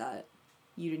interested that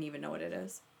you didn't even know what it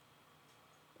is.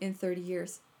 In 30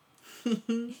 years.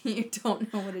 You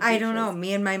don't know what a douche is. I don't know.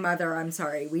 Me and my mother, I'm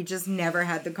sorry, we just never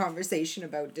had the conversation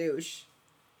about douche.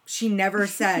 She never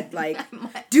said, like,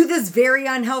 do this very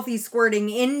unhealthy squirting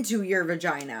into your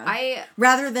vagina.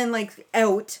 Rather than, like,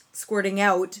 squirting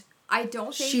out. I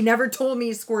don't think... She never told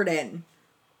me squirt in.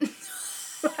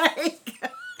 Like...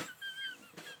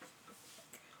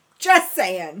 Just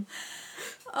saying.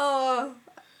 Oh,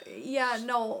 yeah,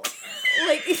 no.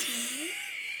 Like...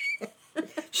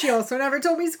 She also never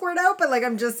told me squirt out, but, like,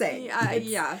 I'm just saying. Yeah.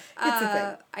 It's a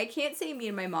thing. I can't say me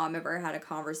and my mom ever had a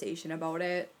conversation about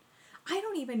it. I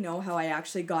don't even know how I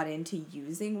actually got into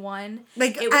using one.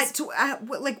 Like,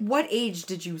 what age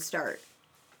did you start?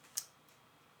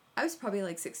 I was probably,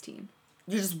 like, 16.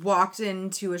 You just walked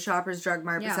into a Shoppers Drug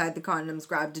Mart beside the condoms,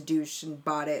 grabbed a douche, and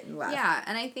bought it and left. Yeah,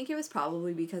 and I think it was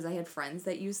probably because I had friends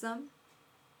that used them.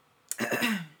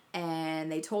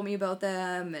 And they told me about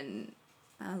them, and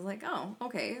I was like, oh,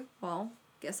 okay, well,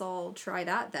 guess I'll try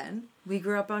that then. We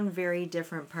grew up on very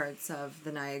different parts of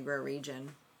the Niagara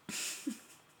region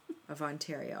of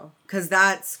Ontario. Because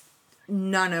that's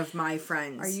none of my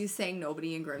friends. Are you saying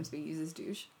nobody in Grimsby uses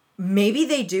douche? Maybe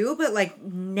they do, but, like,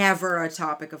 never a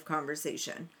topic of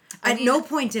conversation. At no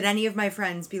point did any of my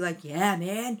friends be like, yeah,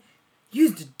 man,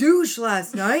 used a douche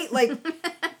last night. Like,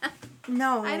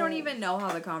 no. I don't even know how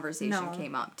the conversation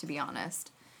came up, to be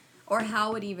honest. Or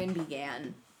how it even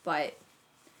began. But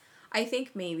I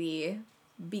think maybe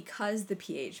because the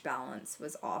pH balance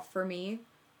was off for me,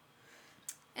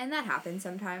 and that happens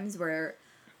sometimes where...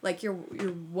 Like, your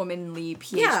womanly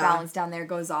pH balance down there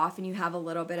goes off, and you have a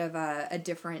little bit of a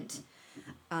different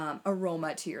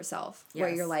aroma to yourself. Yes. Where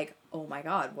you're like, oh my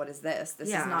god, what is this? This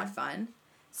is not fun.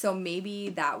 So maybe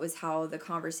that was how the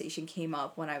conversation came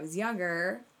up when I was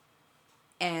younger,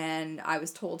 and I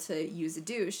was told to use a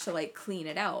douche to, like, clean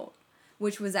it out.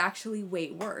 Which was actually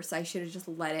way worse. I should have just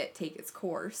let it take its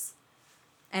course,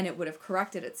 and it would have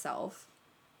corrected itself.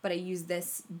 But I used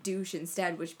this douche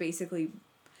instead, which basically...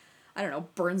 I don't know,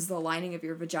 burns the lining of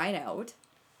your vagina out.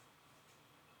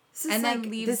 And then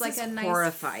leaves like a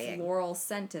nice floral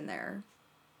scent in there.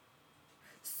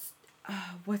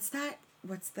 What's that?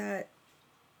 I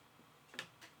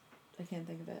can't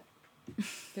think of it.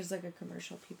 There's like a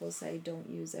commercial people say don't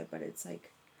use it, but it's like...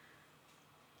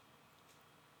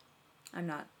 I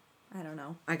don't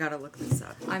know. I gotta look this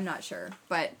up. I'm not sure.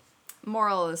 But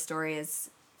moral of the story is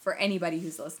for anybody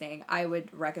who's listening, I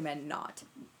would recommend not.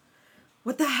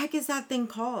 What the heck is that thing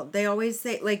called? They always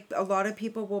say, like, a lot of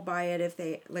people will buy it if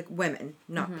they, like, women,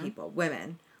 not people,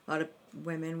 women. A lot of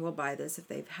women will buy this if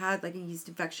they've had, like, a yeast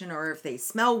infection or if they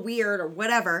smell weird or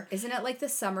whatever. Isn't it like the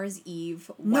Summer's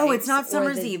Eve wipes? No, it's not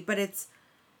Summer's Eve, but it's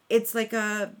like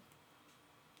a,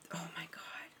 oh my God.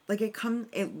 Like,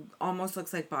 it almost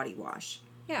looks like body wash.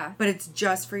 Yeah. But it's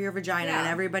just for your vagina, and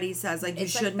everybody says, like, you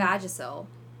shouldn't. It's like Vagisil.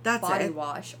 That's body it.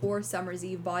 wash or Summer's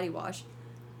Eve body wash.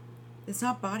 It's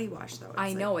not body wash, though.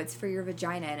 I know, it's for your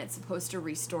vagina, and it's supposed to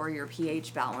restore your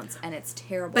pH balance, and it's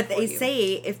terrible but for you. But they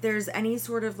say if there's any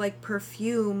sort of, like,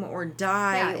 perfume or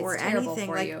dye or anything,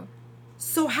 for like, you.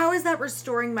 So how is that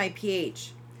restoring my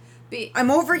pH?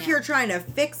 I'm over here trying to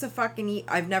fix a fucking...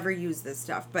 I've never used this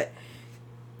stuff, but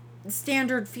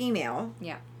standard female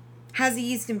has a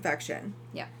yeast infection.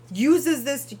 Yeah. Uses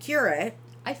this to cure it.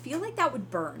 I feel like that would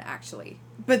burn, actually.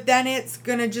 But then it's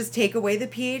going to just take away the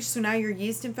pH, so now your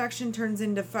yeast infection turns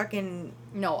into fucking...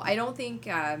 No, I don't think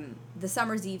the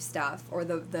Summer's Eve stuff or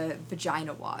the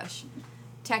vagina wash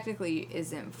technically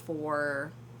isn't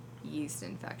for yeast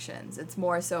infections. It's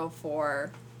more so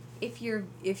for if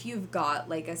you've got,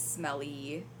 like, a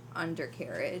smelly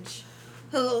undercarriage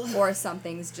or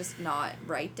something's just not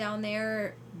right down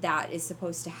there, that is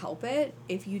supposed to help it.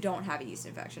 If you don't have a yeast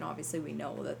infection, obviously we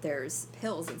know that there's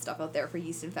pills and stuff out there for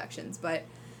yeast infections, but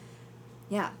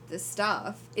yeah, this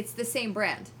stuff, it's the same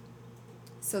brand.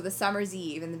 So the Summer's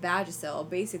Eve and the Vagisil,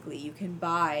 basically you can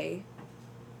buy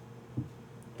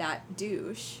that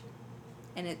douche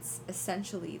and it's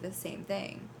essentially the same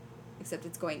thing, except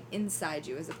it's going inside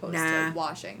you as opposed to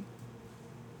washing.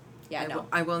 Yeah,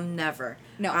 I will never.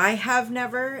 No. I have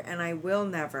never, and I will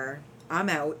never. I'm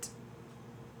out.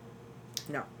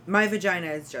 No. My vagina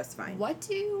is just fine. What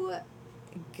do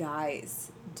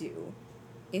guys do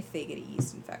if they get a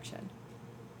yeast infection?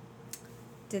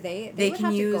 Do they would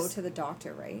have to go to the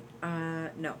doctor, right?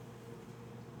 No.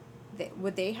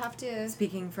 Would they have to...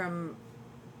 Speaking from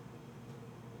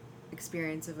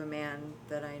experience of a man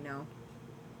that I know,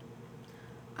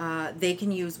 they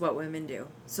can use what women do.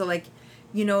 So, like...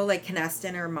 You know, like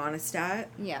Canesten or Monistat?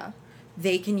 Yeah.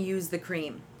 They can use the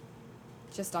cream.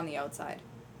 Just on the outside?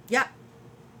 Yeah.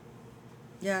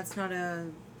 Yeah, it's not a...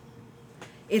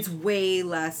 It's way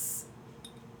less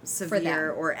severe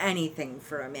or anything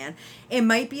for a man. It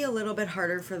might be a little bit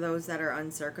harder for those that are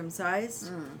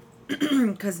uncircumcised.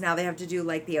 Because now they have to do,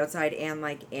 like, the outside and,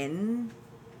 like, in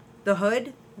the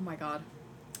hood. Oh, my God.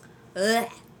 Ugh.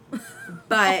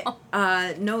 But,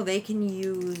 no, they can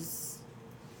use...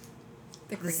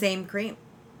 The same cream.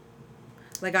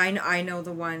 Like, I know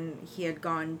the one, he had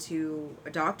gone to a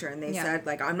doctor and they said,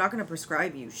 like, I'm not going to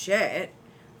prescribe you shit.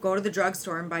 Go to the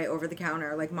drugstore and buy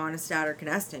over-the-counter, like, Monistat or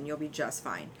Canesten. You'll be just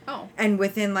fine. Oh. And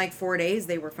within, like, 4 days,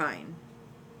 they were fine.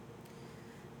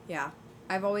 Yeah.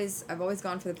 I've always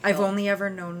gone for the pill. I've only ever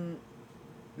known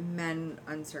men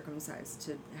uncircumcised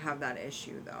to have that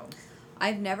issue, though.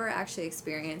 I've never actually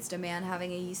experienced a man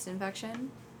having a yeast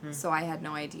infection. So I had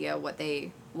no idea what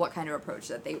kind of approach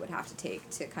that they would have to take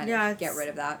to kind of get rid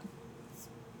of that. It's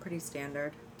pretty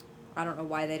standard. I don't know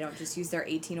why they don't just use their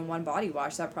 18-in-1 body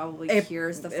wash. That probably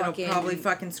cures the fucking... It'll probably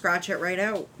fucking scratch it right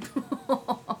out.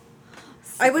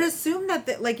 I would assume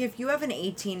that, like, if you have an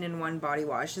 18-in-1 body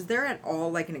wash, is there at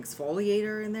all, like, an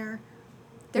exfoliator in there?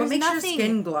 What makes your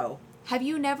skin glow? Have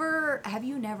you never,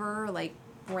 like,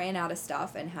 ran out of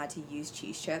stuff and had to use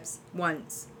cheese chips?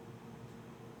 Once.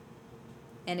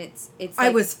 And it's like, I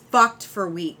was fucked for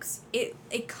weeks.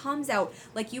 It comes out,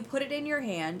 like, you put it in your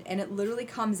hand, and it literally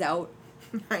comes out.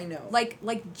 I know.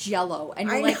 Like Jell-O. And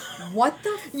you're like, what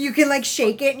the... You can, like,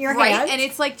 shake it in your hand. Right, and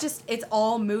it's, like, it's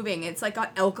all moving. It's, like,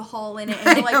 got alcohol in it.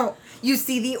 And you're like... know. You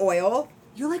see the oil.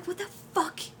 You're like, what the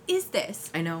fuck is this?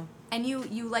 I know. And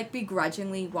you like,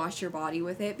 begrudgingly wash your body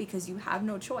with it because you have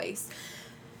no choice.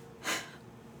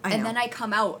 And then I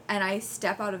come out and I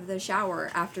step out of the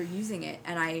shower after using it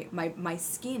and my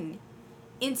skin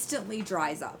instantly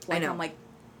dries up. Like, I know. I'm like,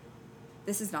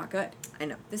 this is not good. I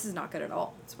know. This is not good at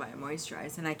all. That's why I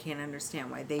moisturize, and I can't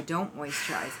understand why they don't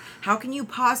moisturize. How can you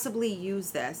possibly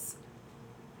use this?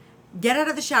 Get out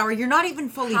of the shower. You're not even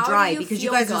fully dry because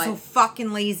you guys are so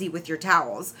fucking lazy with your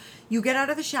towels. You get out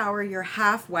of the shower, you're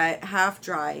half wet, half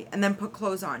dry, and then put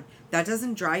clothes on. That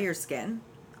doesn't dry your skin.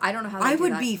 I don't know how to do that. I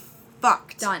would be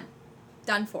fucked.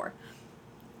 Done for.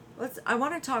 I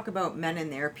want to talk about men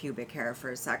and their pubic hair for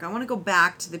a sec. I want to go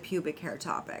back to the pubic hair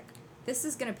topic. This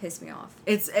is gonna piss me off.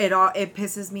 It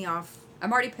pisses me off.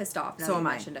 I'm already pissed off now that you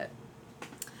mentioned it.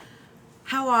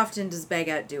 How often does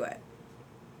Baguette do it?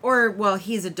 Or, well,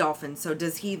 he's a dolphin, so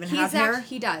does he even have hair?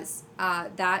 He does.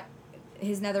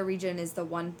 his nether region is the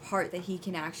one part that he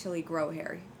can actually grow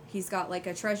hair. He's got like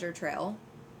a treasure trail,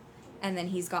 and then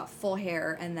he's got full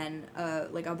hair, and then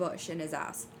like a bush in his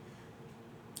ass.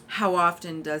 How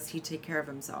often does he take care of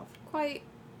himself? Quite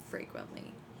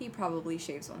frequently. He probably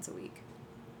shaves once a week.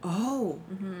 Oh.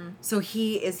 Mm-hmm. So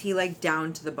is he like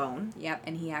down to the bone? Yep,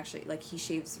 and he actually, like, he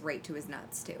shaves right to his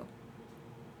nuts, too.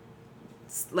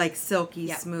 Like silky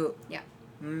smooth. Yeah.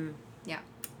 Mm. Yeah.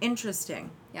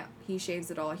 Interesting. Yeah, he shaves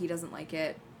it all. He doesn't like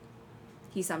it.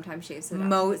 He sometimes shaves it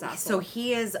up his asshole. So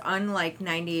he is unlike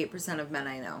 98% of men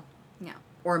I know. Yeah.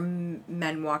 Or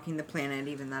men walking the planet,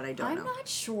 even that I don't know. I'm not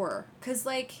sure. Because,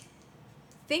 like,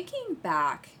 thinking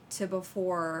back to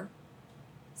before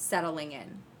settling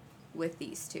in with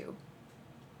these two,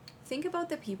 think about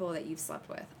the people that you've slept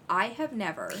with. I have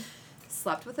never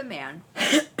slept with a man.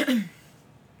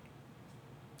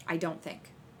 I don't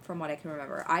think, from what I can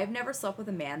remember. I've never slept with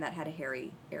a man that had a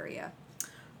hairy area.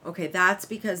 Okay, that's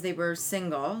because they were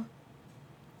single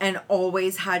and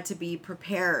always had to be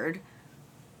prepared.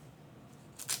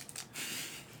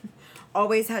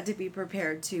 Always had to be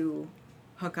prepared to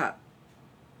hook up.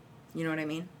 You know what I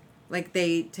mean? Like,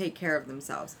 they take care of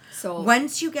themselves. So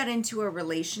once you get into a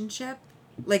relationship,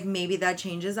 like, maybe that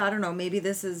changes. I don't know. Maybe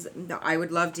this is... No, I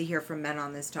would love to hear from men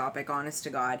on this topic, honest to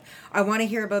God. I want to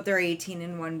hear about their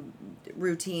 18-in-1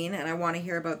 routine, and I want to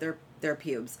hear about their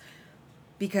pubes.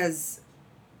 Because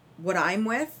what I'm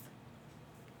with,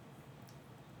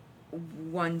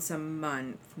 once a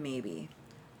month, maybe.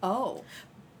 Oh.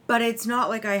 But it's not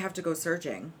like I have to go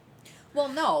searching. Well,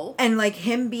 no. And, like,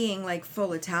 him being, like,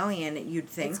 full Italian, you'd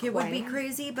think it would be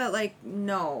crazy, but, like,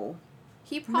 no.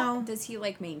 Does he,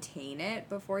 like, maintain it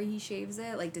before he shaves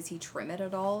it? Like, does he trim it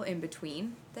at all in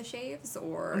between the shaves?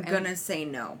 Or I'm gonna say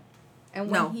no.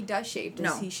 And when he does shave,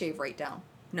 does he shave right down?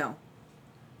 No.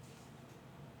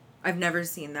 I've never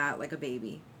seen that like a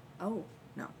baby. Oh.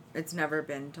 No. It's never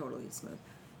been totally smooth.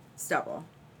 Stubble.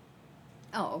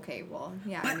 Oh, okay. Well,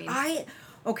 yeah, but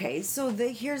okay, so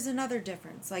here's another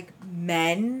difference. Like,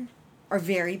 men are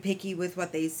very picky with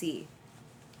what they see.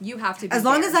 You have to be as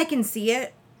long as I can see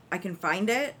it, I can find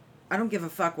it. I don't give a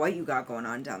fuck what you got going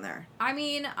on down there. I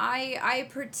mean, I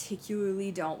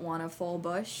particularly don't want a full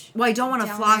bush. Well, I don't want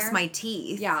to floss my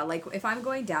teeth. Yeah, like, if I'm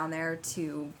going down there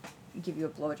to give you a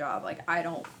blowjob, like,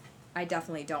 I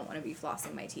definitely don't want to be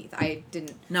flossing my teeth. I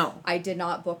did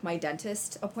not book my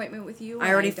dentist appointment with you.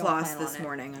 I already flossed this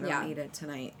morning. I don't need it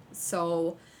tonight.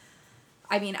 So,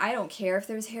 I mean, I don't care if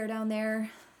there's hair down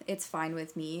there. It's fine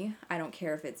with me. I don't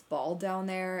care if it's bald down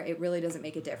there. It really doesn't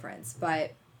make a difference.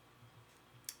 But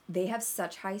they have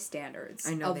such high standards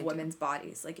of women's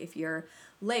bodies. Like, if your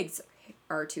legs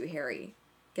are too hairy,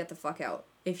 get the fuck out.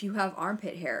 If you have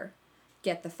armpit hair,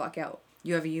 get the fuck out.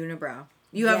 You have a unibrow.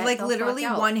 You have, like, literally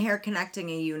one hair connecting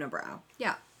a unibrow.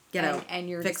 Yeah. Get out. And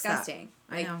you're Fix disgusting.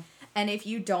 That. I know. And if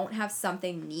you don't have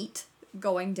something neat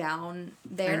going down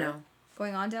there, I know.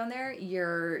 Going on down there,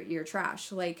 you're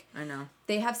trash. Like, I know.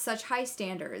 They have such high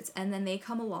standards, and then they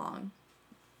come along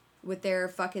with their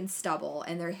fucking stubble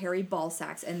and their hairy ball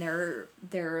sacks and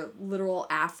their literal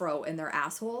afro and their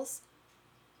assholes,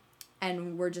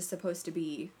 and we're just supposed to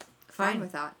be fine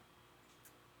with that.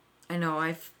 I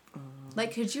know.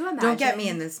 Like, could you imagine? Don't get me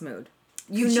in this mood.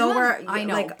 You know where I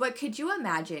know, like, but could you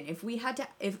imagine if we had to,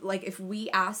 if we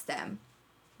asked them,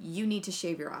 you need to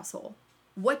shave your asshole,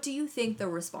 what do you think the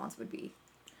response would be?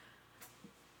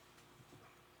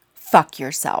 Fuck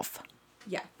yourself.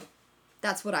 Yeah.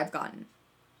 That's what I've gotten.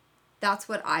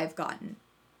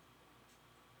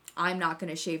 I'm not going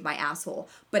to shave my asshole.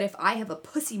 But if I have a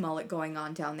pussy mullet going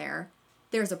on down there,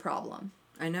 there's a problem.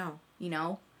 I know. You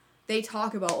know? They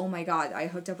talk about, oh my God, I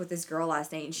hooked up with this girl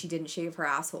last night and she didn't shave her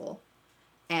asshole.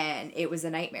 And it was a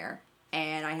nightmare.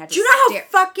 And I had to Do you know how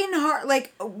fucking hard...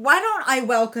 Like, why don't I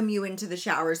welcome you into the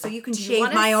shower so you can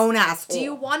shave my own asshole? Do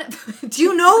you want to... Do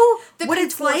you know what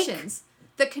it's like?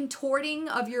 The contorting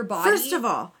of your body. First of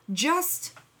all,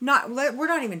 just not... We're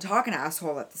not even talking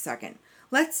asshole at the second.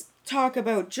 Let's talk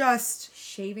about just...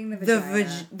 Shaving the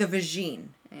vagina. The vagine.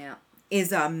 Yeah.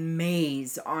 Is a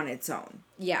maze on its own.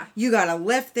 Yeah. You gotta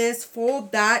lift this,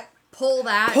 fold that. Pull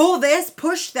that. Pull this,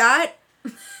 push that.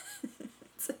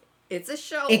 It's a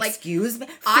show. Excuse me.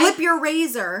 Flip your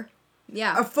razor.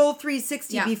 Yeah. A full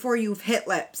 360 before you've hit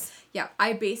lips. Yeah.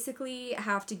 I basically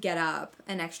have to get up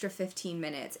an extra 15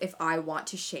 minutes if I want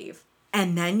to shave.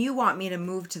 And then you want me to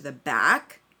move to the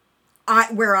back?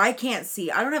 Where I can't see.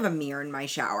 I don't have a mirror in my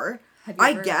shower.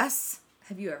 Guess.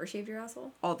 Have you ever shaved your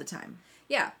asshole? All the time.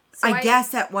 Yeah. So I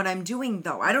guess at what I'm doing,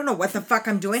 though. I don't know what the fuck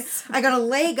I'm doing. I got a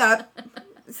leg up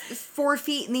 4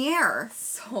 feet in the air.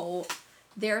 So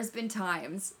there's been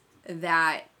times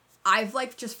that I've,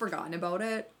 like, just forgotten about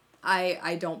it.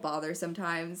 I don't bother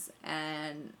sometimes,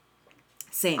 and...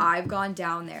 Same. I've gone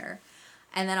down there,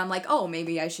 and then I'm like, oh,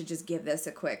 maybe I should just give this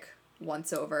a quick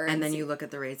once-over. And then you look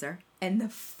at the razor. And the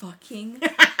fucking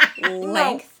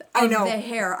length of the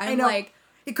hair. I'm like...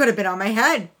 It could have been on my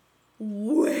head.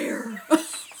 Where?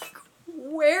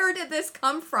 Where did this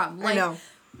come from? Like, I know.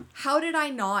 How did I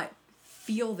not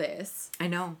feel this? I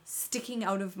know. Sticking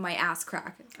out of my ass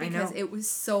crack. Because it was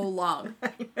so long.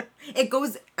 It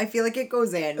goes, I feel like it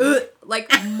goes in. Like,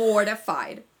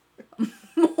 mortified.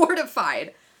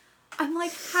 Mortified. I'm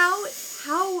like,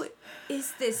 how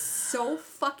is this so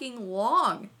fucking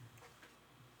long?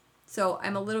 So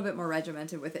I'm a little bit more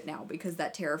regimented with it now because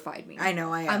that terrified me. I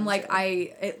know, I'm like, too.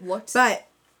 It looked... But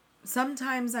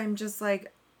sometimes I'm just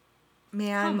like,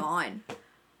 man. Come on.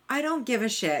 I don't give a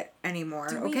shit anymore,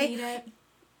 Do we need it?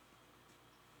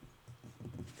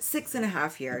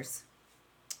 6.5 years.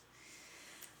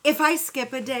 If I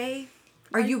skip a day,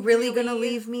 are you really going to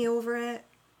leave me over it?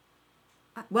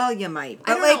 Well, you might.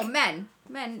 But I don't know.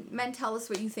 Men, tell us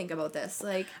what you think about this.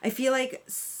 Like, I feel like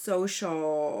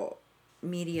social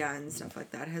media and stuff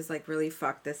like that has, like, really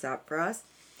fucked this up for us.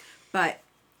 But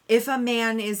if a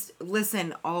man is...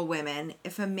 Listen, all women.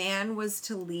 If a man was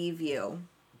to leave you...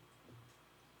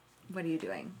 What are you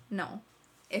doing? No.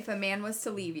 If a man was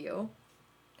to leave you...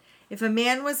 If a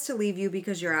man was to leave you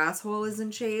because your asshole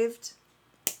isn't shaved,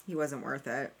 he wasn't worth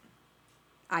it.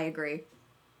 I agree.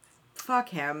 Fuck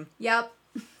him. Yep.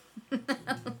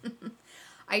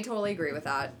 I totally agree with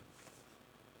that.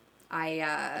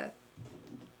 I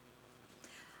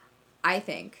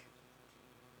think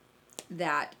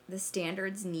that the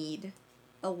standards need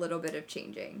a little bit of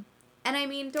changing. And I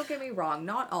mean, don't get me wrong,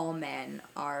 not all men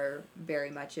are very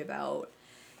much about,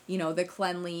 you know, the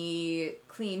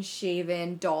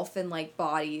clean-shaven, dolphin-like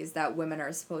bodies that women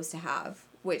are supposed to have,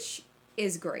 which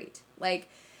is great. Like,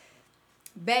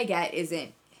 Baguette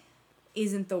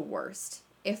isn't the worst.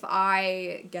 If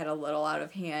I get a little out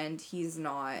of hand, he's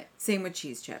not... Same with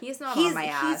Cheese Chip. He's not on my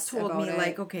ass. He's told me,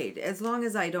 like, okay, as long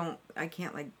as I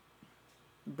can't, like,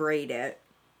 braid it.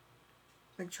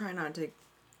 Like, try not to...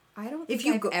 I don't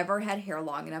think I've ever had hair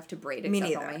long enough to braid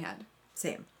except on my head.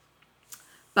 Same.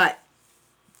 But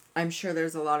I'm sure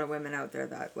there's a lot of women out there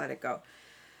that let it go.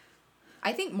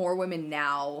 I think more women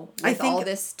now, with all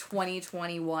this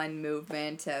 2021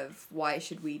 movement of why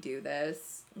should we do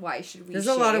this? Why should we There's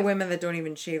a lot of women that don't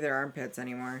even shave their armpits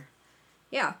anymore.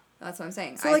 Yeah, that's what I'm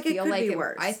saying. So, like, it could be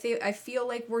worse. I feel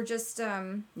like we're just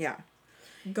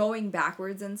going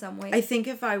backwards in some ways. I think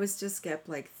if I was to skip,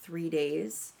 like, 3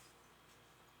 days,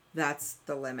 that's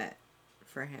the limit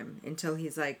for him. Until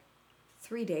he's, like...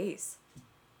 3 days?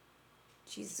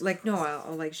 Jesus like, Christ. No,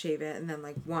 I'll, like, shave it, and then,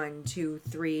 like, 1, 2,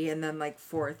 3, and then, like,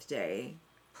 4th day.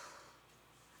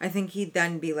 I think he'd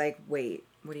then be like, wait,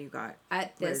 what do you got?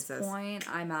 At this point,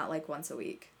 I'm at, like, once a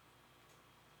week.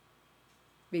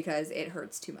 Because it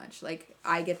hurts too much. Like,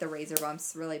 I get the razor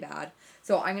bumps really bad.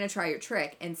 So I'm going to try your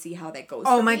trick and see how that goes.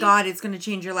 Oh, my God, it's going to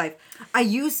change your life. I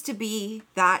used to be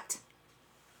that...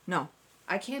 No.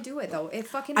 I can't do it, though. It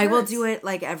fucking hurts. I will do it,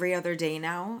 like, every other day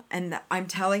now. And I'm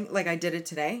telling... Like, I did it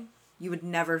today. You would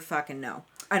never fucking know.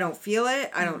 I don't feel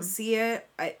it. I don't see it.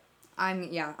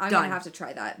 I'm gonna have to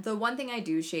try that. The one thing I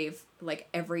do shave like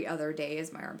every other day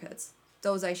is my armpits.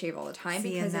 Those I shave all the time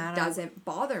because it doesn't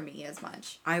bother me as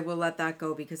much. I will let that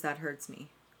go because that hurts me.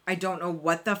 I don't know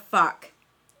what the fuck.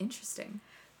 Interesting.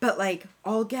 But like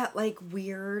I'll get like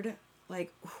weird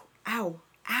like ow.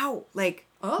 Like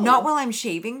not while I'm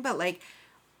shaving, but like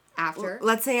after.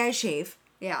 Let's say I shave.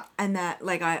 Yeah. And that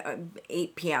like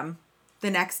 8 p.m. The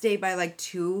next day by like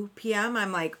 2 p.m.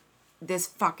 I'm like, this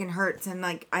fucking hurts. And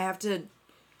like, I have to,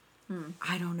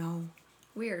 I don't know.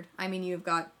 Weird. I mean,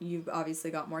 you've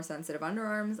obviously got more sensitive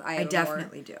underarms. I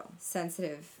definitely do.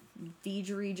 Sensitive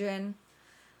veg region.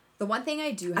 The one thing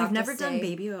I do have I've never done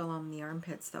baby oil on the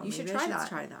armpits though. You should try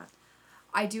that.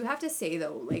 I do have to say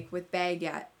though, like with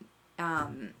Baguette,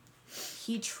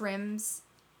 he trims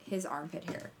his armpit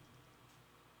hair.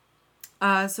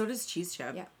 So does Cheese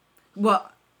Chip. Yeah.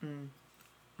 Well,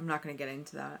 I'm not going to get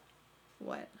into that.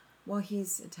 What? Well,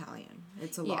 he's Italian.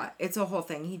 It's a lot. It's a whole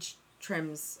thing. He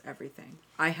trims everything.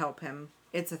 I help him.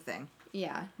 It's a thing.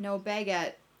 Yeah. No,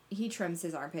 Baguette, he trims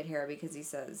his armpit hair because he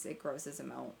says it grosses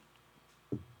him out.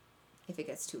 If it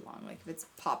gets too long. Like, if it's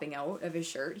popping out of his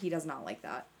shirt, he does not like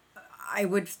that. I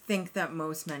would think that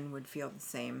most men would feel the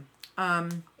same.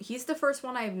 He's the first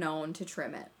one I've known to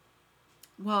trim it.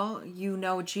 Well, you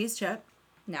know Cheese Chip.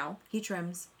 Now. He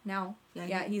trims. Now.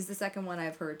 Yeah, he's the second one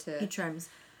I've heard to... He trims.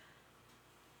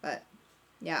 But,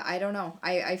 yeah, I don't know.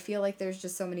 I feel like there's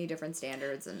just so many different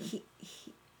standards and...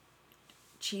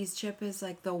 Cheese Chip is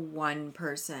like the one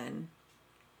person.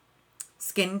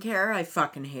 Skincare, I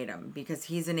fucking hate him because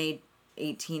he's an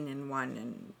 18-in-1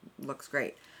 and looks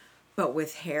great. But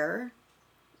with hair,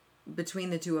 between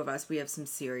the two of us, we have some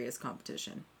serious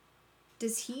competition.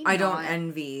 Does he I don't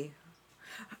envy.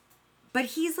 But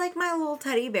he's like my little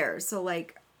teddy bear, so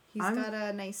like... He's got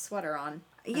a nice sweater on.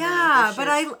 Yeah, but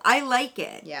I like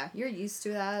it. Yeah, you're used to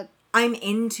that. I'm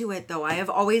into it, though. I have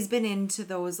always been into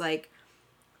those, like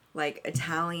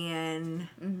Italian,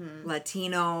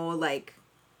 Latino, like...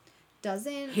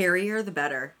 hairier, the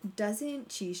better. Doesn't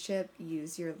Cheese Chip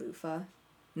use your loofah?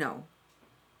 No.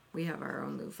 We have our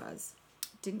own loofahs.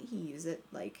 Didn't he use it,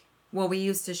 like... Well, we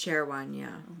used to share one,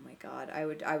 yeah. Oh my god, I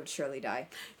would surely die.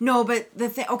 No, but the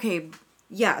thing... Okay,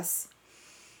 yes.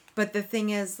 But the thing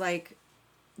is, like...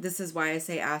 This is why I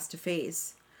say ass to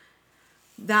face.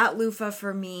 That loofah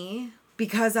for me...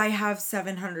 Because I have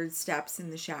 700 steps in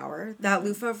the shower, that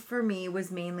loofah for me was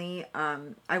mainly...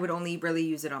 I would only really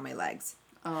use it on my legs.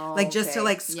 Oh, like just to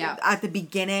like at the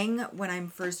beginning when I'm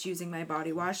first using my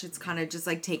body wash, it's kind of just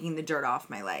like taking the dirt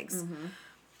off my legs.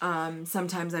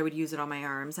 Sometimes I would use it on my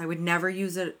arms. I would never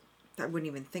use it. I wouldn't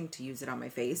even think to use it on my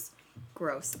face.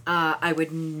 Gross. I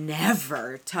would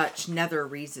never touch nether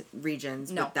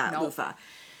regions with that loofah.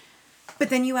 But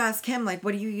then you ask him, like,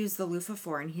 what do you use the loofah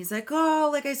for? And he's like,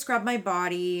 oh, like I scrub my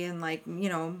body and like, you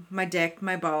know, my dick,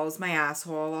 my balls, my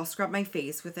asshole. I'll scrub my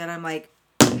face with it. I'm like,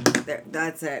 there,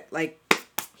 that's it. Like,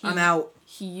 I'm out.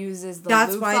 He uses the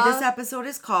That's loofah. why this episode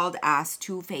is called Ass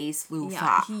to Face Loofah.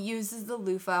 Yeah, he uses the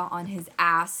loofah on his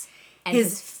ass and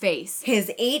his face.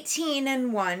 His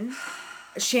 18-in-1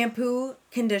 shampoo,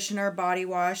 conditioner, body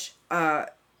wash,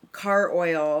 car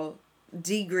oil,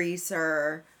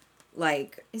 degreaser,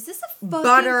 like... Is this a fucking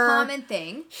butter. Common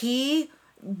thing? He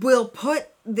will put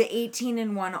the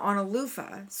 18-in-1 on a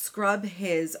loofah, scrub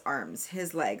his arms,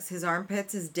 his legs, his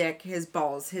armpits, his dick, his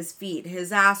balls, his feet,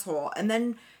 his asshole, and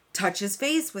then touch his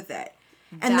face with it.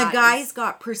 And the guy's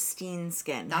got pristine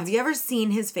skin. Have you ever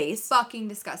seen his face? Fucking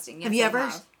disgusting. Yes, have you ever?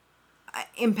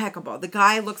 Impeccable. The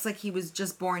guy looks like he was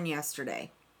just born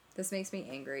yesterday. This makes me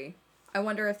angry. I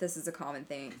wonder if this is a common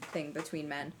thing between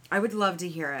men. I would love to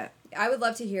hear it. I would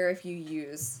love to hear if you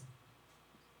use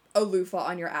a loofah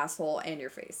on your asshole and your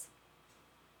face.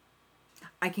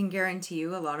 I can guarantee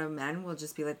you a lot of men will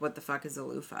just be like, what the fuck is a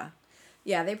loofah?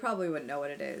 Yeah, they probably wouldn't know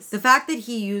what it is. The fact that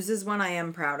he uses one, I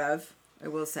am proud of, I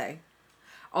will say.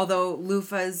 Although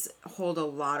loofahs hold a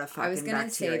lot of fucking bacteria. I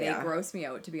was going to say they gross me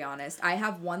out, to be honest. I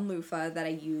have one loofah that I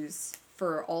use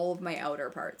for all of my outer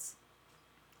parts.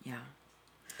 Yeah.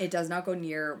 It does not go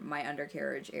near my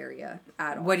undercarriage area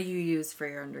at all. What do you use for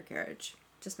your undercarriage?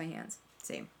 Just my hands.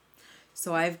 Same.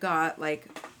 So I've got, like,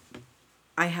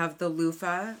 I have the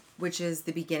loofah, which is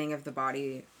the beginning of the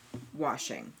body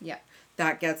washing. Yeah.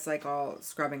 That gets, like,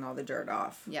 scrubbing all the dirt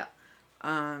off. Yeah.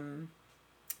 Then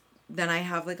I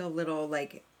have, like, a little,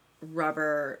 like,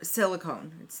 rubber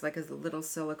silicone. It's like a little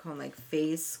silicone, like,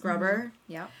 face scrubber.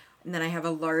 Mm-hmm. Yeah. And then I have a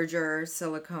larger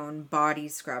silicone body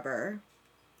scrubber.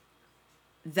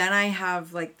 Then I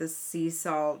have, like, the sea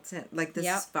salt, like, this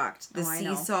is fucked. The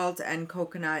sea salt and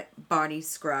coconut body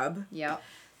scrub. Yep.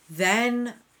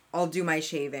 Then I'll do my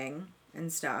shaving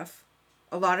and stuff.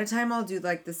 A lot of time I'll do,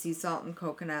 like, the sea salt and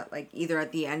coconut, like, either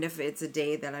at the end if it's a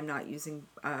day that I'm not using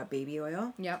baby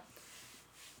oil. Yep.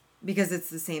 Because it's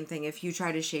the same thing. If you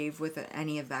try to shave with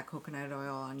any of that coconut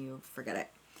oil on you, forget it.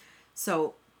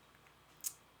 So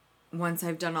once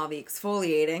I've done all the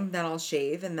exfoliating, then I'll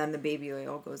shave, and then the baby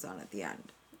oil goes on at the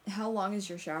end. How long is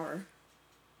your shower?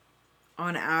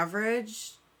 On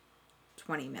average,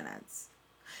 20 minutes.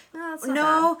 That's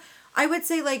not bad. I would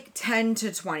say like 10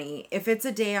 to 20. If it's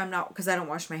a day I'm not, because I don't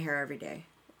wash my hair every day.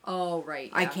 Oh, right.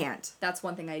 Yeah. I can't. That's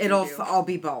one thing I do. I'll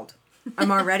be bald.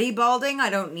 I'm already balding. I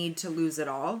don't need to lose it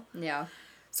all. Yeah.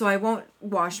 So I won't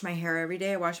wash my hair every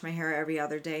day. I wash my hair every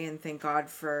other day, and thank God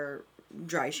for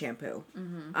dry shampoo.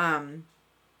 Mm-hmm.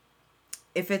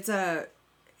 If it's a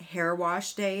hair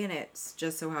wash day and it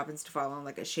just so happens to fall on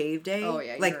like a shave day,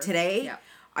 like today,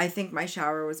 I think my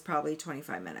shower was probably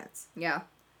 25 minutes. Yeah,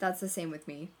 that's the same with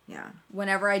me. Yeah.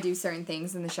 Whenever I do certain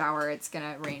things in the shower, it's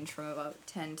going to range from about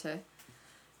 10 to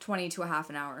 20 to a half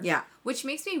an hour. Yeah. Which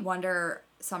makes me wonder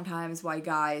sometimes why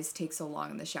guys take so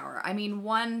long in the shower. I mean,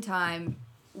 one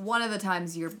of the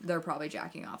times they're probably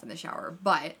jacking off in the shower,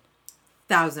 but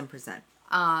 1,000%.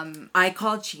 I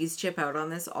call Cheese Chip out on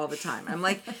this all the time. I'm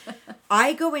like,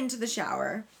 I go into the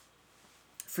shower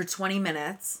for 20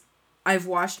 minutes. I've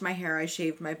washed my hair. I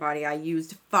shaved my body. I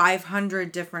used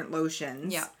 500 different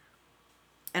lotions. Yeah.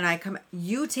 And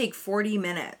you take 40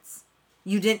 minutes.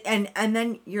 You didn't, and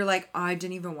then you're like, oh, I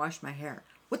didn't even wash my hair.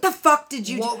 What the fuck did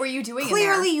you do? What were you doing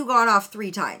Clearly you got off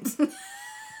 3 times.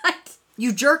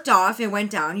 You jerked off, it went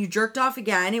down. You jerked off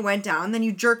again, it went down. Then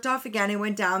you jerked off again, it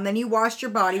went down. Then you washed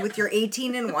your body with your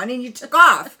 18-in-1 and you took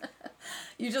off.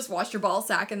 You just washed your ball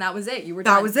sack and that was it. You were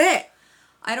done. That was it.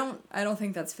 I don't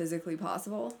think that's physically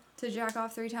possible to jack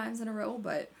off 3 times in a row,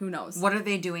 but who knows? What are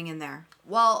they doing in there?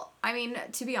 Well, I mean,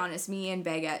 to be honest, me and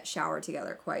Baguette shower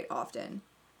together quite often.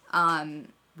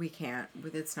 We can't.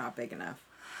 It's not big enough.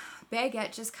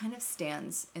 Baguette just kind of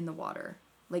stands in the water.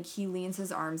 Like, he leans his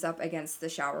arms up against the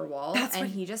shower wall, and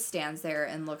he just stands there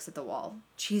and looks at the wall.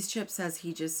 Cheese Chip says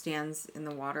he just stands in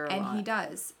the water a lot. And he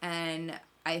does. And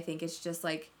I think it's just,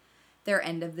 like, their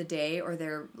end of the day or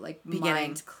their, like,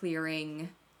 mind-clearing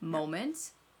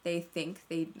moment. They think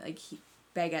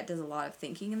Baguette does a lot of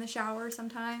thinking in the shower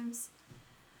sometimes.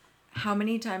 How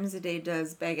many times a day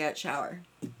does Baguette shower?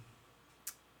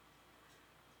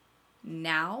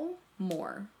 Now,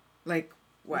 more. Like,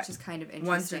 what? Which is kind of interesting.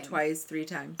 Once or twice, 3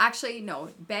 times? Actually, no.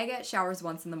 Baguette showers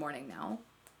once in the morning now.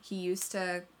 He used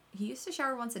to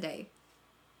shower once a day.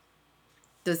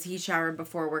 Does he shower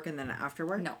before work and then after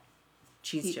work? No.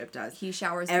 Cheese Chip does. He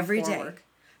showers every before day. Work.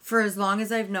 For as long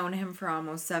as I've known him, for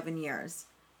almost 7 years,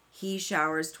 he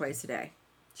showers twice a day.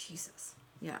 Jesus.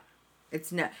 Yeah.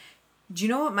 It's no. Do you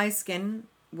know what my skin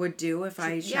would do if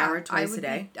I showered twice a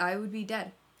day? I would be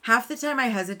dead. Half the time I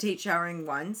hesitate showering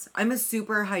once. I'm a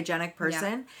super hygienic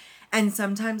person. Yeah. And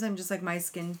sometimes I'm just like, my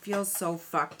skin feels so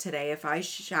fucked today. If I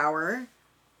shower,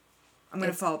 I'm going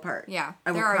to fall apart. Yeah.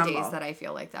 There are days that I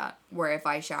feel like that. Where if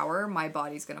I shower, my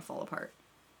body's going to fall apart.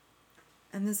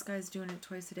 And this guy's doing it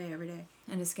twice a day, every day.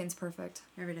 And his skin's perfect.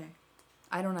 Every day.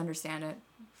 I don't understand it.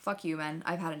 Fuck you, man.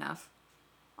 I've had enough.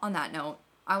 On that note,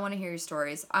 I want to hear your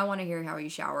stories. I want to hear how you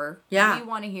shower. Yeah. We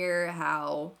want to hear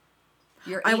how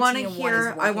your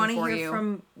 18-in-1 I want to hear you.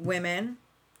 From women.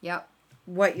 Yep.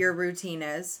 What your routine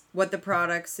is. What the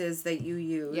products is that you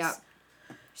use. Yep.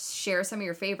 Share some of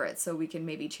your favorites so we can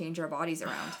maybe change our bodies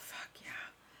around. Oh, fuck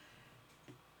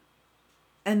yeah.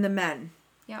 And the men.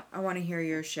 Yep. I want to hear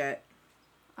your shit.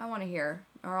 I want to hear.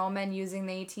 Are all men using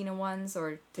the 18-in-1s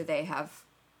or do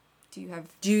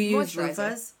you use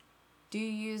loofahs? Do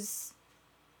you use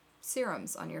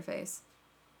serums on your face?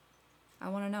 I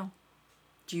want to know.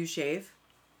 Do you shave?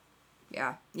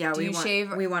 Yeah. Yeah, we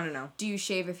want to know. Do you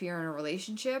shave if you're in a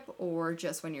relationship or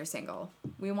just when you're single?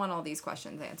 We want all these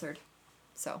questions answered.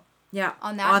 So, yeah.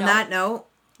 On that note,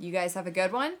 you guys have a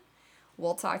good one.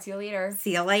 We'll talk to you later.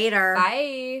 See you later.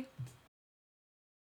 Bye.